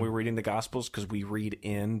past when we're reading the Gospels, because we read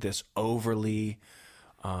in this overly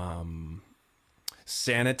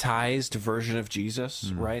sanitized version of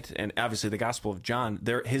Jesus, right? And obviously the Gospel of John,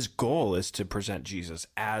 his goal is to present Jesus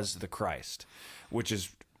as the Christ, which is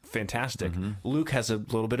fantastic. Luke has a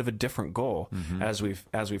little bit of a different goal, as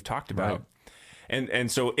we've talked about. Right.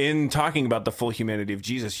 And so in talking about the full humanity of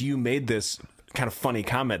Jesus, you made this kind of funny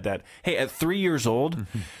comment that, hey, at 3 years old,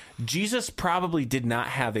 Jesus probably did not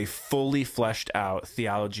have a fully fleshed out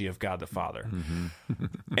theology of God the Father.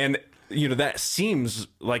 And, that seems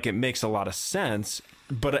like it makes a lot of sense,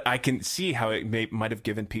 but I can see how it might have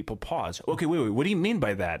given people pause. Okay, wait, what do you mean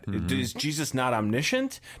by that? Is Jesus not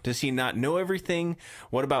omniscient? Does he not know everything?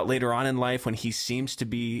 What about later on in life when he seems to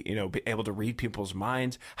be, be able to read people's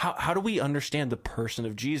minds? How do we understand the person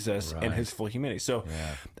of Jesus and his full humanity? So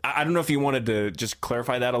I don't know if you wanted to just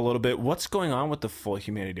clarify that a little bit. What's going on with the full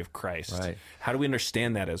humanity of Christ? Right. How do we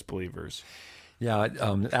understand that as believers? Yeah,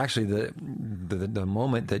 actually, the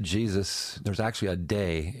moment that Jesus, there's actually a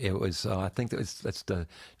day. It was, I think that's the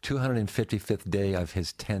 255th day of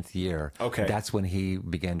his 10th year. Okay, that's when he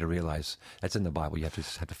began to realize. That's in the Bible. You have to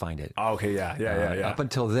find it. Oh, okay, yeah. Up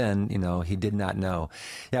until then, he did not know.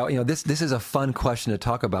 Now, this is a fun question to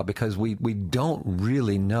talk about, because we don't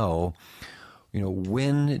really know.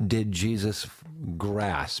 When did Jesus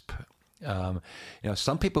grasp?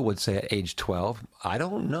 Some people would say at age 12. I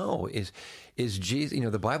don't know. Is Jesus?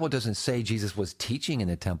 The Bible doesn't say Jesus was teaching in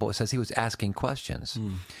the temple. It says he was asking questions.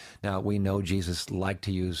 Now we know Jesus liked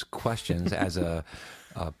to use questions as a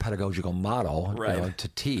pedagogical model, to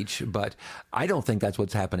teach. But I don't think that's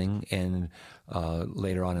what's happening in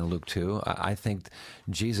later on in Luke 2. I think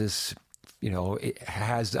Jesus,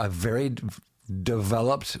 has a very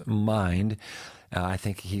developed mind. I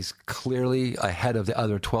think he's clearly ahead of the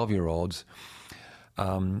other 12-year-olds.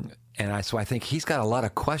 So I think he's got a lot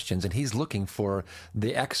of questions, and he's looking for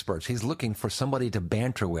the experts. He's looking for somebody to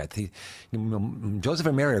banter with. Joseph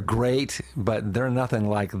and Mary are great, but they're nothing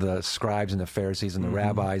like the scribes and the Pharisees and the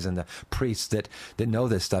rabbis and the priests that know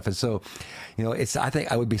this stuff. And so, I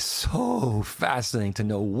think I would be so fascinating to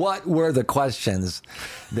know what were the questions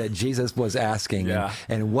that Jesus was asking,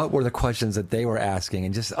 and what were the questions that they were asking,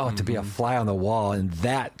 and just to be a fly on the wall in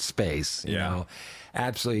that space,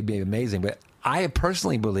 absolutely be amazing. But I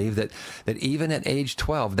personally believe that even at age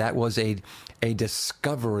 12, that was a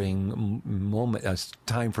discovering moment, a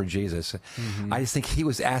time for Jesus. I just think he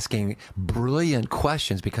was asking brilliant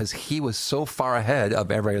questions because he was so far ahead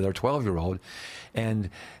of every other 12-year-old.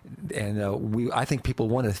 And I think people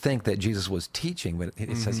want to think that Jesus was teaching, but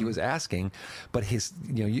it says he was asking. But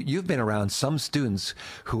you've been around some students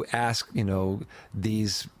who ask,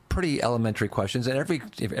 these pretty elementary questions, and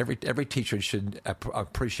every teacher should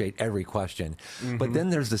appreciate every question. But then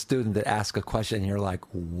there's the student that asks a question, and you're like,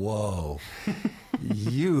 whoa,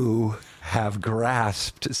 you have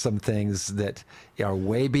grasped some things that are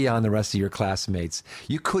way beyond the rest of your classmates.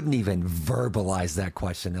 You couldn't even verbalize that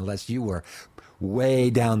question unless you were way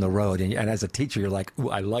down the road, and as a teacher you're like, ooh,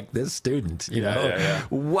 I like this student,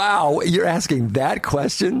 Wow, you're asking that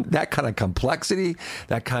question, that kind of complexity,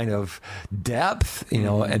 that kind of depth,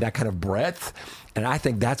 and that kind of breadth. And I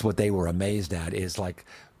think that's what they were amazed at, is like,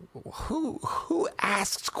 who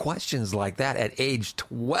asks questions like that at age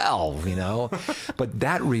 12, But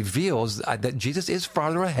that reveals that Jesus is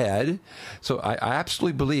farther ahead. So I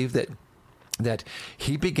absolutely believe that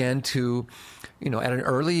he began to, at an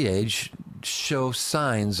early age, show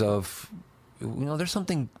signs of, there's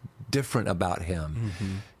something different about him.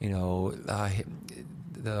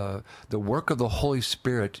 The work of the Holy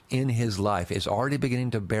Spirit in his life is already beginning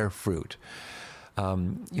to bear fruit.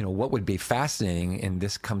 what would be fascinating, and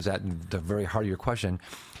this comes at the very heart of your question,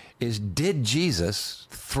 is did Jesus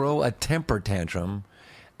throw a temper tantrum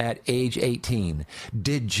at age 18?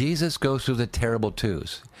 Did Jesus go through the terrible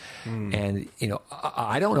twos? And,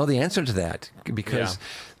 I don't know the answer to that because,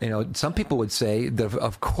 some people would say that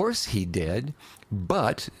of course he did,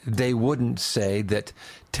 but they wouldn't say that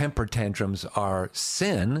temper tantrums are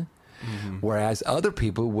sin, whereas other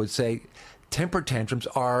people would say temper tantrums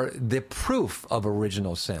are the proof of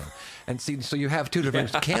original sin. And see, so you have two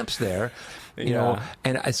different camps there, know,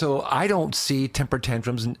 and so I don't see temper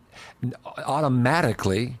tantrums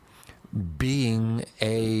automatically being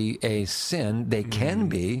a sin. They can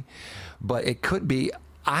be, but it could be,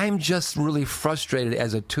 I'm just really frustrated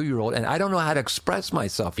as a 2-year-old, and I don't know how to express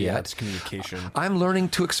myself yet. Yeah, it's communication. I'm learning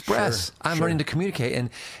to express. Sure, I'm learning to communicate,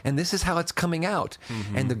 and this is how it's coming out.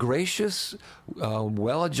 And the gracious,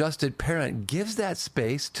 well-adjusted parent gives that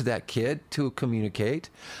space to that kid to communicate.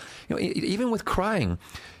 Even with crying,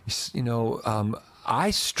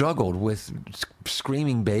 I struggled with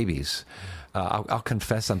screaming babies. I'll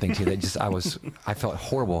confess something to you that I felt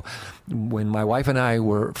horrible when my wife and I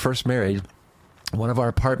were first married. One of our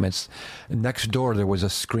apartments next door, there was a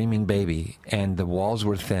screaming baby, and the walls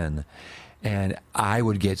were thin. And I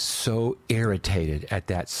would get so irritated at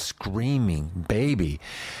that screaming baby.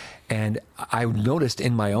 And I noticed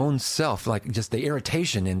in my own self, like just the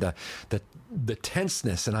irritation and the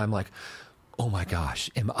tenseness. And I'm like, oh my gosh,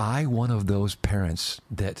 am I one of those parents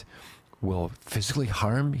that will physically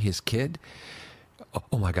harm his kid?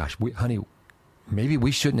 Oh my gosh, honey, maybe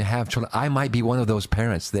we shouldn't have children. I might be one of those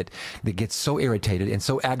parents that gets so irritated and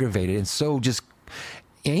so aggravated and so just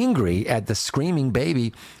angry at the screaming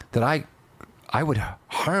baby that I would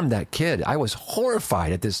harm that kid. I was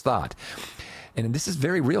horrified at this thought. And this is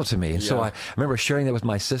very real to me. And so I remember sharing that with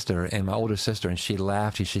my sister and my older sister, and she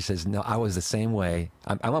laughed. She says, no, I was the same way.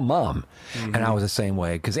 I'm a mom, and I was the same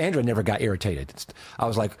way. Because Andrea never got irritated. I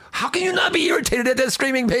was like, how can you not be irritated at that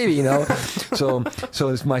screaming baby, So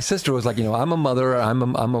my sister was like, I'm a mother,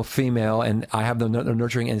 I'm a female, and I have the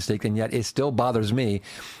nurturing instinct, and yet it still bothers me.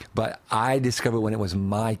 But I discovered when it was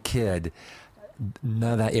my kid,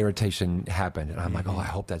 none of that irritation happened. And I'm like, oh, I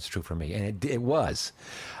hope that's true for me. And it was.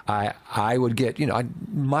 I would get,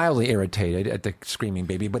 mildly irritated at the screaming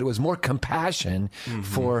baby, but it was more compassion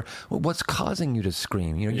for what's causing you to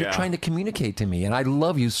scream. You're trying to communicate to me, and I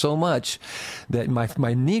love you so much that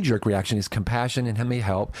my knee-jerk reaction is compassion and may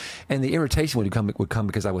help. And the irritation would come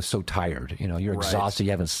because I was so tired. You're exhausted. You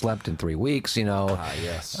haven't slept in 3 weeks,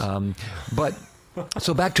 Yes. But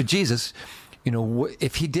so back to Jesus.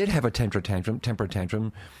 If he did have a temper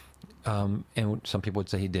tantrum, and some people would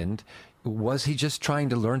say he didn't, was he just trying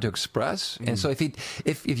to learn to express? And so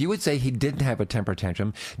if you would say he didn't have a temper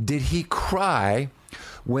tantrum, did he cry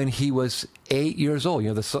when he was 8 years old?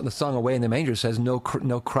 The song "Away in the Manger" says, "No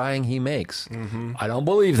crying he makes." I don't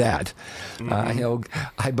believe that.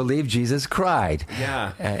 I believe Jesus cried.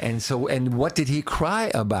 Yeah. And what did he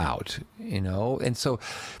cry about? And so.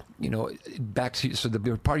 Back to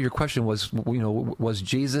the part of your question was, was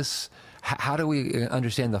Jesus? How do we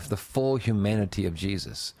understand the full humanity of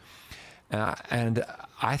Jesus? And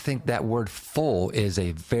I think that word "full" is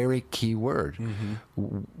a very key word.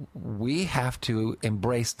 We have to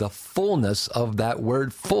embrace the fullness of that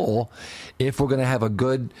word "full" if we're going to have a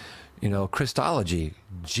good, Christology.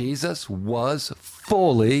 Jesus was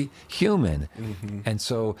fully human. And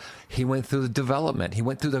so he went through the development. He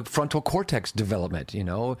went through the frontal cortex development,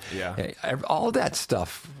 All that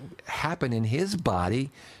stuff happened in his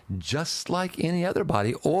body just like any other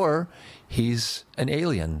body, or he's an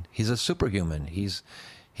alien. He's a superhuman. He's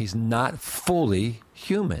not fully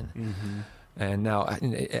human. And now,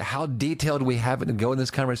 how detailed we have it to go in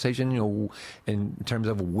this conversation, in terms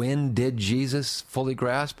of when did Jesus fully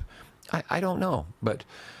grasp? I don't know, but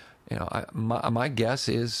my guess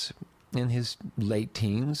is in his late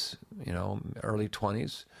teens, early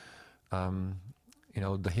 20s.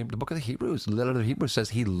 The book of the Hebrews, the letter of the Hebrews says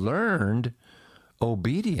he learned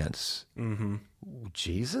obedience.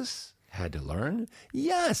 Jesus had to learn?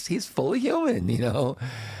 Yes, he's fully human,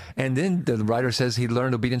 And then the writer says he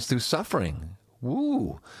learned obedience through suffering.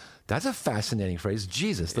 Woo! That's a fascinating phrase.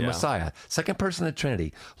 Jesus, the Messiah, second person of the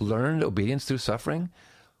Trinity, learned obedience through suffering.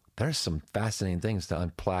 There's some fascinating things to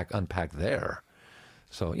unpack there.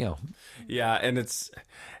 So, Yeah, and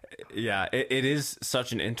it is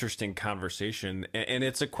such an interesting conversation. And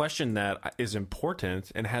it's a question that is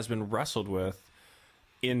important and has been wrestled with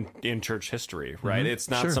in church history, right? It's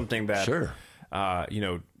not something that,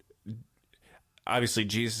 obviously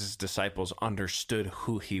Jesus' disciples understood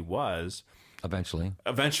who he was,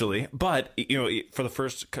 Eventually. But, for the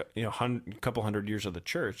first, couple hundred years of the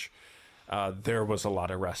church, there was a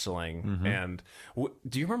lot of wrestling. Mm-hmm. And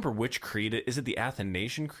do you remember which creed? Is it the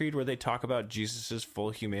Athanasian Creed where they talk about Jesus's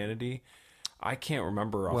full humanity? I can't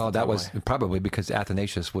remember. Well, that was probably because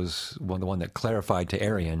Athanasius was the one that clarified to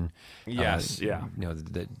Arian. Yes,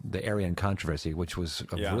 the Arian controversy, which was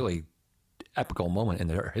a really epical moment in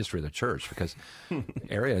the history of the church, because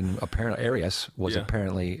Arius was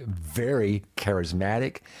apparently very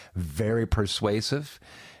charismatic, very persuasive,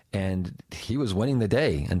 and he was winning the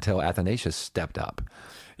day until Athanasius stepped up.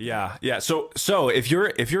 Yeah. So if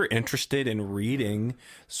you're interested in reading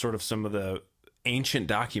sort of some of the ancient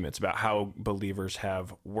documents about how believers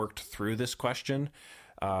have worked through this question,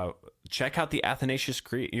 check out the Athanasius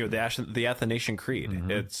Creed, the Athanasian Creed.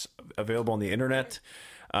 Mm-hmm. It's available on the internet,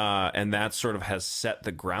 and that sort of has set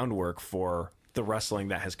the groundwork for the wrestling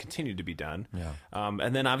that has continued to be done. Yeah.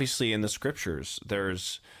 And then obviously in the scriptures,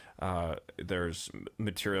 there's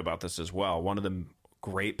material about this as well. One of the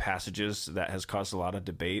great passages that has caused a lot of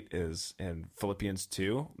debate is in Philippians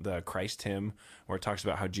 2, the Christ hymn, where it talks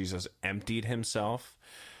about how Jesus emptied himself.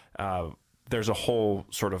 There's a whole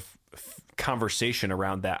sort of conversation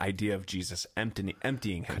around that idea of Jesus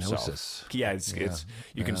emptying himself. Kenosis. Yeah,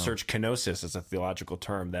 you can search kenosis as a theological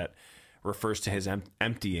term that refers to his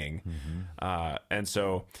emptying. Mm-hmm. And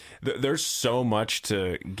so there's so much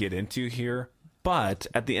to get into here. But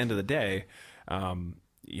at the end of the day,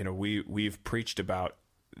 we've preached about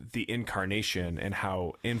the incarnation and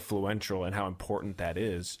how influential and how important that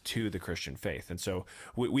is to the Christian faith. And so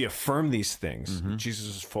we affirm these things. Mm-hmm. Jesus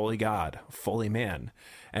is fully God, fully man.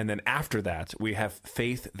 And then after that, we have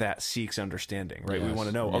faith that seeks understanding, right? Yes. We want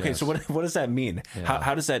to know, okay, so what does that mean? Yeah.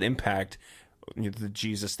 How does that impact the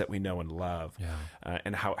Jesus that we know and love,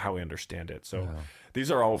 and how we understand it? So these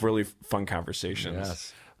are all really fun conversations.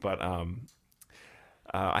 Yes. But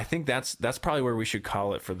I think that's probably where we should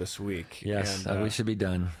call it for this week. Yes, we should be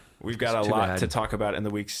done. We've got a lot to talk about in the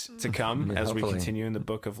weeks to come as we continue in the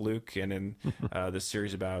book of Luke and in this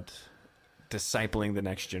series about discipling the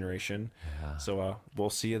next generation. Yeah. So we'll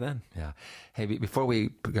see you then. Yeah. Hey, before we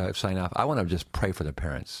sign off, I want to just pray for the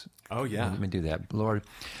parents. Oh, yeah. Let me do that. Lord,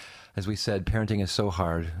 as we said, parenting is so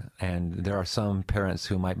hard, and there are some parents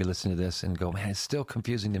who might be listening to this and go, man, it's still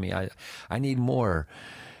confusing to me. I need more.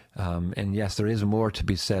 And yes, there is more to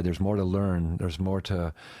be said. There's more to learn. There's more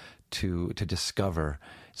to discover.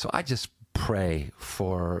 So I just pray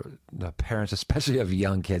for the parents, especially of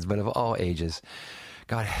young kids, but of all ages.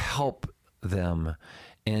 God, help them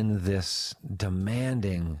in this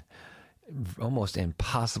demanding, almost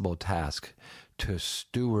impossible task to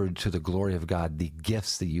steward to the glory of God the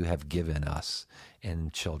gifts that you have given us in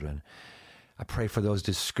children. I pray for those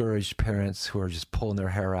discouraged parents who are just pulling their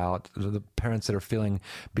hair out, the parents that are feeling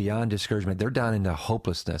beyond discouragement. They're down into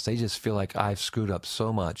hopelessness. They just feel like I've screwed up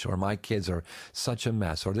so much, or my kids are such a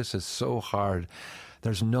mess, or this is so hard.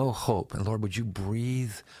 There's no hope. And Lord, would you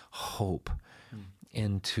breathe hope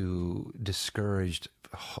into discouraged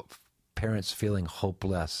parents feeling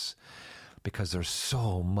hopeless, because there's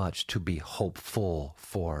so much to be hopeful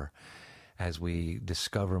for as we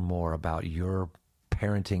discover more about your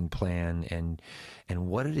parenting plan and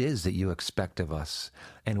what it is that you expect of us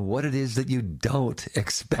and what it is that you don't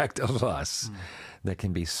expect of us that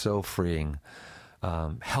can be so freeing.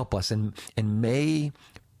 Help us, and may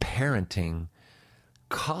parenting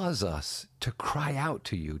cause us to cry out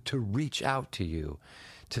to you, to reach out to you,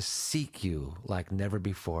 to seek you like never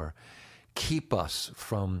before. Keep us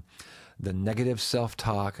from the negative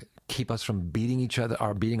self-talk. Keep us from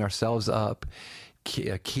beating ourselves up.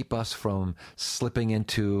 Keep us from slipping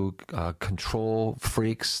into control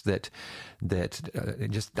freaks that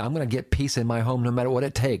just, I'm going to get peace in my home no matter what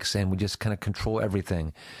it takes, and we just kind of control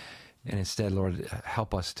everything. And instead, Lord,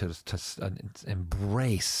 help us to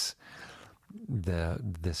embrace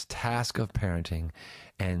this task of parenting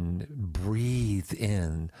and breathe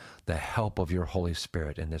in the help of your Holy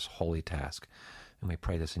Spirit in this holy task. And we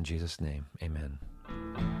pray this in Jesus' name. Amen.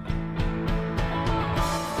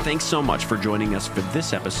 Thanks so much for joining us for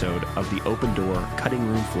this episode of the Open Door Cutting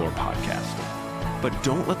Room Floor podcast. But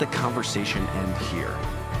don't let the conversation end here.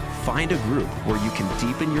 Find a group where you can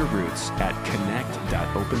deepen your roots at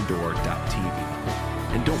connect.opendoor.tv.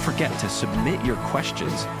 And don't forget to submit your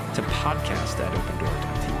questions to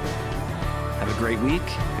podcast@opendoor.tv. Have a great week,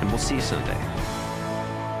 and we'll see you Sunday.